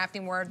there in the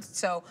crafting world.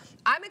 So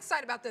I'm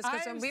excited about this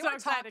because when we were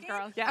talking,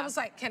 girl. Yeah. I was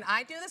like, can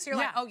I do this? You're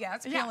like, oh yeah,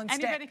 it's peel and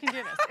stick. Anybody can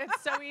do this.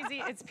 It's so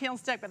easy. It's peel and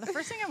stick. But the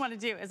first thing I want to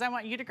do is I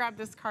want you to grab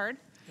this card.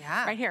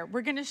 Yeah. Right here.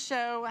 We're going to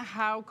show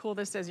how cool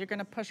this is. You're going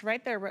to push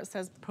right there where it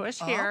says push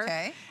here.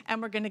 Okay. And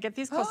we're going to get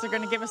these close. They're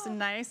going to give us a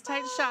nice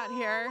tight shot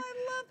here.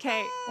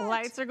 Okay,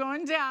 lights are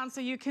going down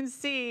so you can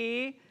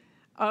see.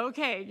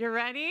 Okay, you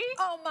ready?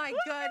 Oh my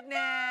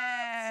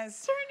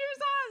goodness. Turn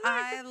yours on.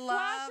 I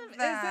love that. Isn't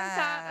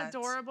that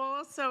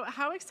adorable? So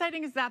how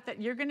exciting is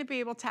that you're going to be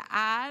able to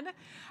add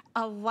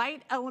a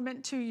light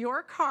element to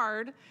your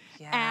card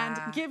and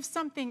give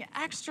something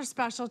extra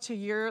special to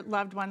your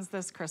loved ones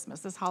this Christmas,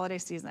 this holiday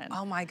season.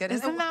 Oh my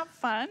goodness. Isn't that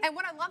fun? And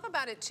what I love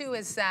about it too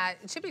is that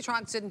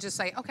Chibitronics didn't just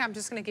say, okay, I'm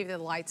just gonna give you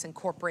the lights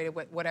incorporated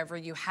with whatever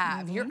you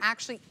have. You're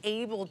actually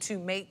able to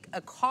make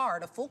a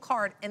card, a full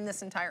card in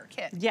this entire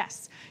kit.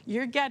 Yes,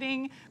 you're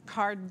getting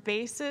card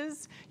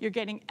bases, you're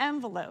getting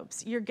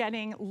envelopes, you're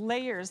getting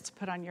layers to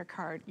put on your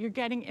card, you're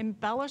getting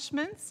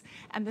embellishments,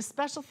 and the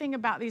special thing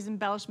about these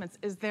embellishments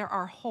is there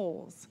are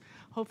holes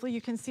hopefully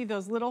you can see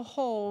those little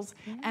holes,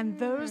 and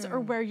those are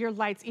where your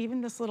lights,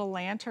 even this little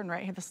lantern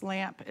right here, this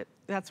lamp,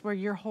 that's where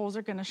your holes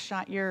are gonna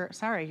shine, your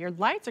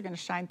lights are gonna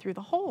shine through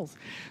the holes.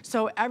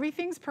 So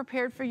everything's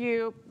prepared for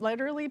you,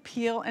 literally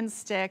peel and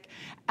stick,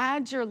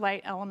 add your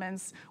light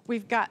elements.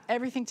 We've got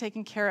everything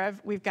taken care of.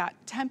 We've got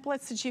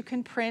templates that you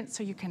can print,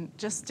 so you can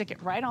just stick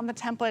it right on the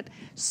template.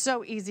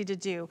 So easy to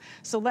do.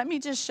 So let me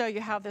just show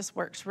you how this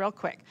works real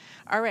quick.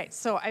 All right,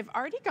 so I've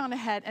already gone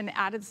ahead and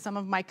added some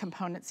of my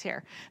components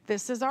here.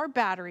 This is our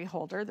battery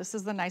holder. This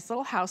is the nice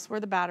little house where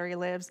the battery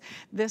lives.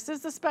 This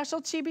is the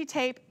special chibi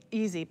tape.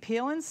 Easy,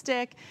 peel and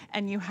stick,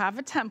 and you have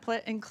a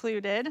template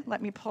included.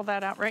 Let me pull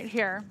that out right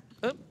here.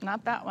 Oop,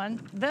 not that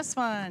one, this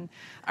one.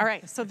 All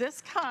right, so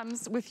this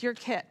comes with your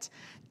kit.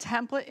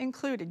 Template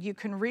included. You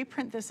can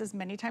reprint this as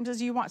many times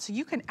as you want. So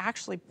you can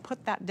actually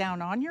put that down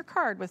on your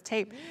card with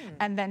tape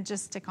and then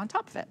just stick on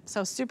top of it.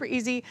 So super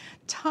easy.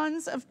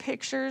 Tons of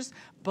pictures,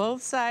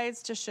 both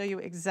sides, to show you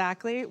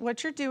exactly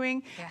what you're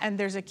doing. And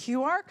there's a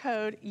QR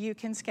code you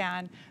can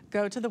scan.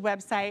 Go to the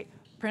website,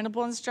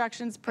 printable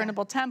instructions,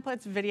 printable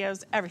templates,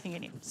 videos, everything you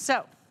need.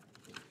 So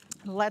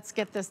let's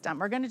get this done.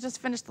 We're gonna just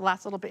finish the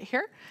last little bit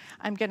here.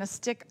 I'm gonna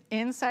stick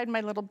inside my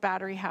little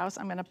battery house,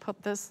 I'm gonna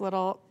put this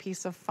little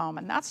piece of foam,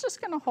 and that's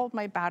just gonna hold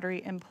my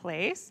battery in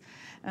place.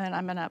 And then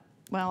I'm gonna,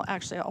 well,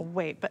 actually I'll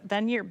wait, but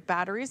then your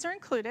batteries are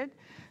included.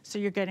 So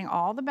you're getting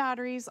all the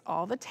batteries,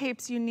 all the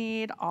tapes you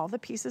need, all the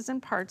pieces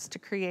and parts to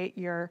create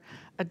your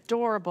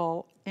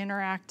adorable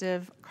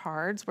interactive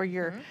cards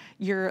where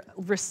your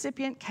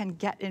recipient can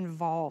get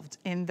involved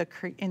in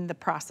the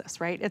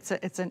process, right? It's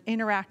an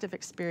interactive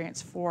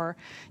experience for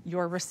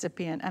your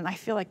recipient, and I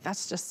feel like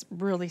that's just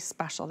really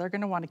special. They're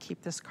going to want to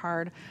keep this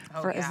card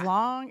for as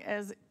long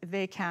as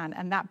they can,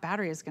 and that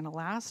battery is going to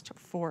last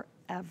forever.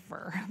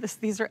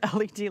 These are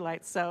LED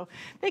lights, so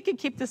they could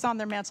keep this on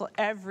their mantle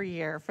every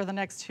year for the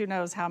next who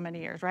knows how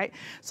many years, right?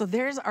 So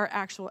there's our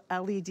actual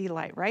LED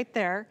light right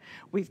there.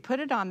 We've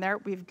put it on there.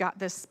 We've got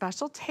this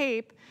special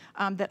tape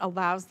that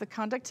allows the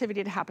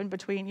conductivity to happen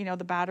between, you know,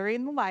 the battery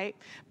and the light,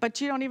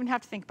 but you don't even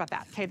have to think about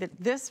that, okay?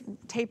 This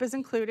tape is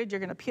included.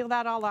 You're gonna peel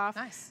that all off,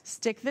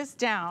 stick this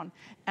down,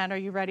 and are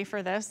you ready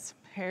for this?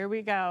 Here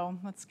we go.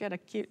 Let's get a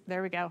cute,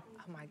 there we go.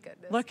 Oh my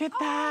goodness. Look at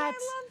that. I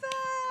love that.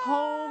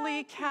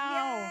 Holy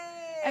cow. Yay.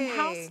 And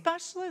how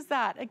special is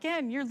that?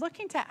 Again, you're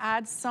looking to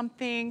add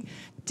something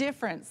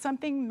different,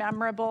 something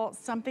memorable,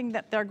 something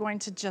that they're going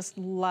to just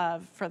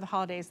love for the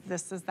holidays.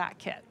 This is that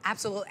kit.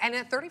 Absolutely. And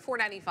at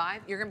 $34.95,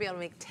 you're going to be able to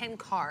make 10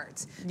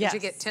 cards. Yes. You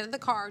get 10 of the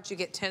cards, you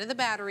get 10 of the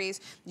batteries,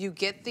 you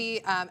get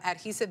the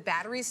adhesive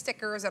battery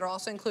stickers that are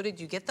also included,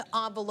 you get the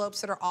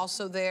envelopes that are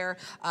also there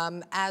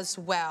as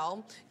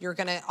well. You're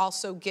going to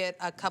also get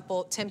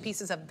 10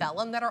 pieces of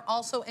vellum that are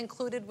also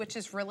included, which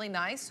is really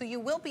nice. So you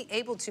will be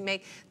able to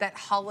make that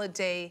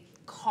holiday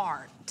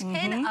card,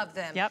 10 of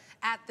them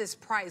at this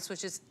price,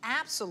 which is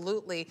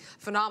absolutely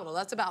phenomenal.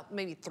 That's about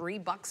maybe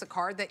 $3 a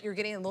card that you're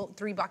getting, a little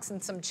 $3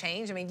 and some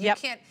change. I mean, you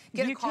can't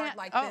get a card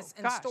like this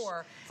in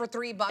store for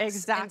 $3 and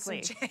some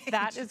change.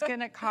 That is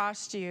going to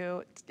cost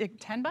you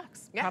 $10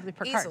 probably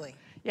per card. Easily.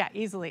 Yeah,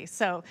 easily.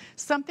 So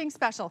something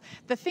special.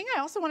 The thing I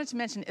also wanted to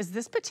mention is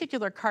this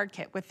particular card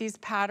kit with these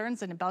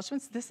patterns and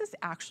embellishments. This is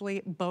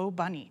actually Bo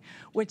Bunny,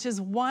 which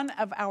is one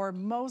of our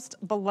most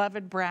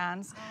beloved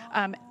brands.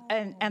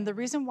 And the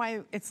reason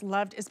why it's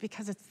loved is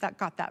because it's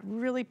got that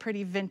really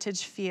pretty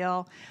vintage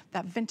feel,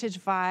 that vintage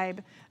vibe.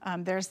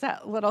 There's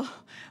that little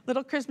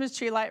Christmas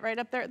tree light right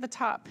up there at the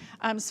top.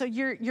 So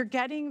you're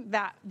getting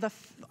that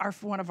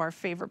one of our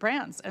favorite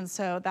brands, and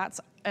so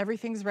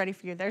everything's ready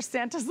for you. There's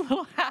Santa's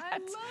little hat. I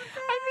love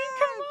that. I mean,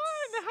 come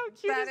on, how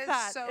cute is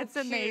that? So it's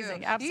cute.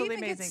 amazing, absolutely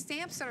amazing. You even get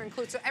stamps that are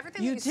included, so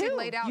everything you see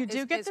laid out you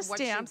do get the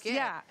stamps,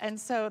 yeah. And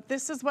so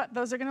this is what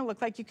those are going to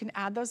look like. You can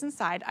add those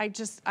inside.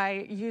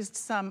 I used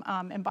some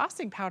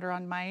embossing powder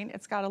on mine.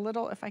 It's got a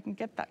little, if I can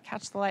get that,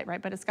 catch the light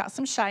right, but it's got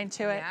some shine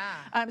to it.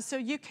 Yeah. So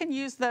you can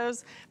use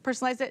those,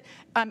 personalize it.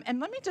 And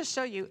let me just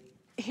show you.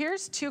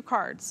 Here's 2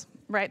 cards.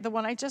 Right, the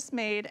one I just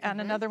made and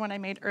another one I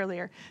made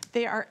earlier.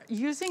 They are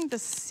using the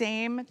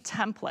same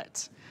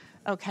template,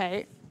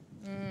 okay?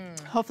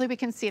 Hopefully we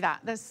can see that.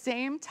 The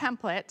same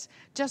template,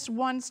 just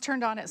one's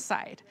turned on its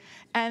side.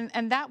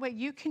 And that way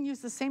you can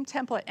use the same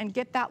template and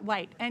get that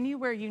light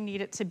anywhere you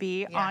need it to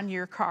be on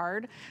your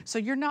card. So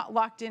you're not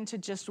locked into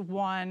just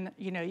one,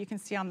 you know, you can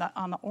see on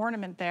the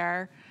ornament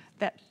there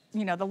that,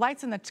 you know, the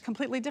light's in a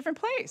completely different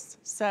place.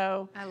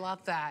 So I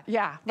love that.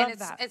 Yeah, love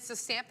that. It's the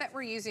stamp that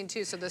we're using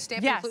too. So the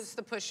stamp includes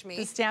the push me.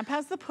 The stamp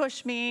has the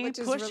push me, which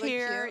is push really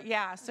here. cute.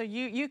 Yeah, so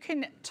you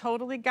can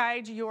totally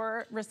guide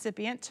your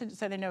recipient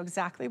so they know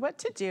exactly what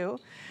to do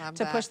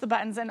to push the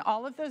buttons. And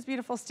all of those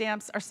beautiful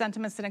stamps are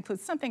sentiments that include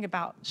something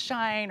about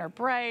shine or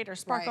bright or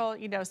sparkle,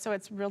 you know, so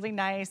it's really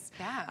nice.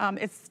 Yeah.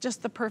 It's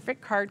just the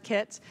perfect card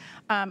kit.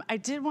 I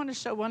did want to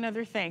show one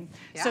other thing.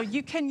 So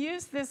you can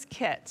use this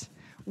kit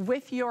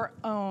with your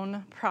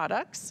own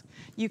products.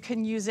 You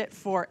can use it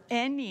for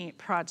any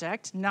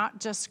project, not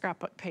just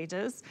scrapbook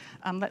pages.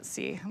 Let's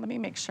see, let me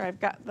make sure I've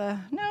got the,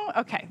 no,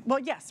 okay. Well,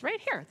 yes, right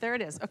here, there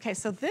it is. Okay,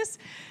 so this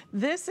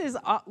is,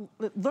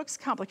 it looks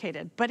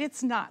complicated, but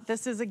it's not.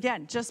 This is,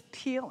 again, just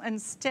peel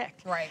and stick.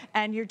 Right.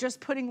 And you're just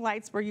putting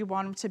lights where you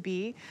want them to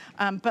be.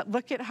 But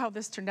look at how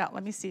this turned out.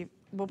 Let me see.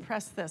 We'll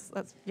press this.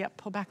 Let's,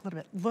 pull back a little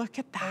bit. Look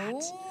at that.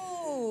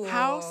 Ooh.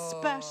 How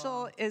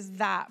special is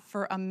that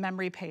for a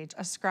memory page,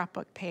 a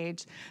scrapbook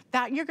page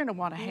that you're going to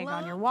want to hang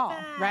on your wall,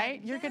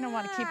 right? You're going to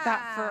want to keep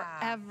that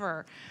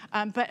forever.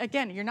 But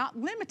again, you're not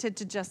limited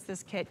to just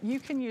this kit. You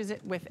can use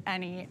it with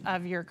any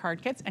of your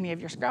card kits, any of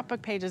your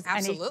scrapbook pages,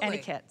 any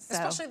kit. So.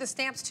 Especially the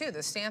stamps too.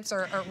 The stamps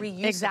are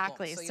reusable.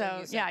 Exactly.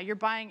 So yeah, you're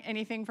buying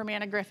anything from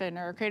Anna Griffin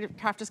or Creative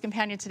Crafters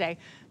Companion today,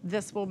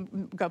 this will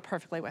go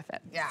perfectly with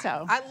it. Yeah.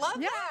 So I love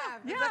that.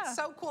 Yeah. That's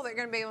so cool. They're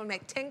going to be able to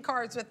make 10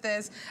 cards with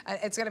this.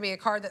 It's going to be a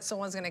card that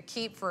someone's going to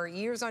keep for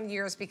years on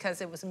years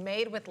because it was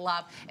made with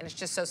love and it's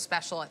just so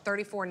special at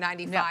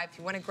 $34.95. Yeah. If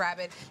you want to grab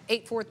it,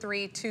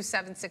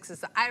 843-276 is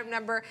the item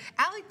number.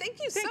 Allie,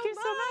 thank you so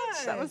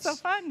much. That was so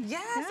fun.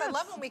 Yes, I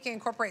love when we can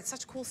incorporate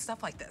such cool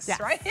stuff like this, yes.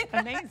 right?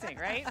 Amazing,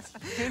 right?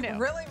 Who knew?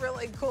 Really,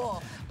 really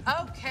cool.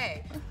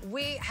 Okay,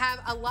 we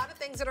have a lot of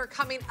things that are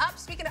coming up.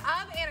 Speaking of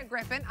Anna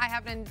Griffin, I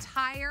have an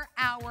entire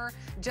hour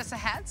just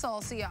ahead, so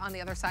I'll see you on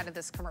the other side of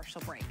this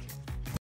commercial break.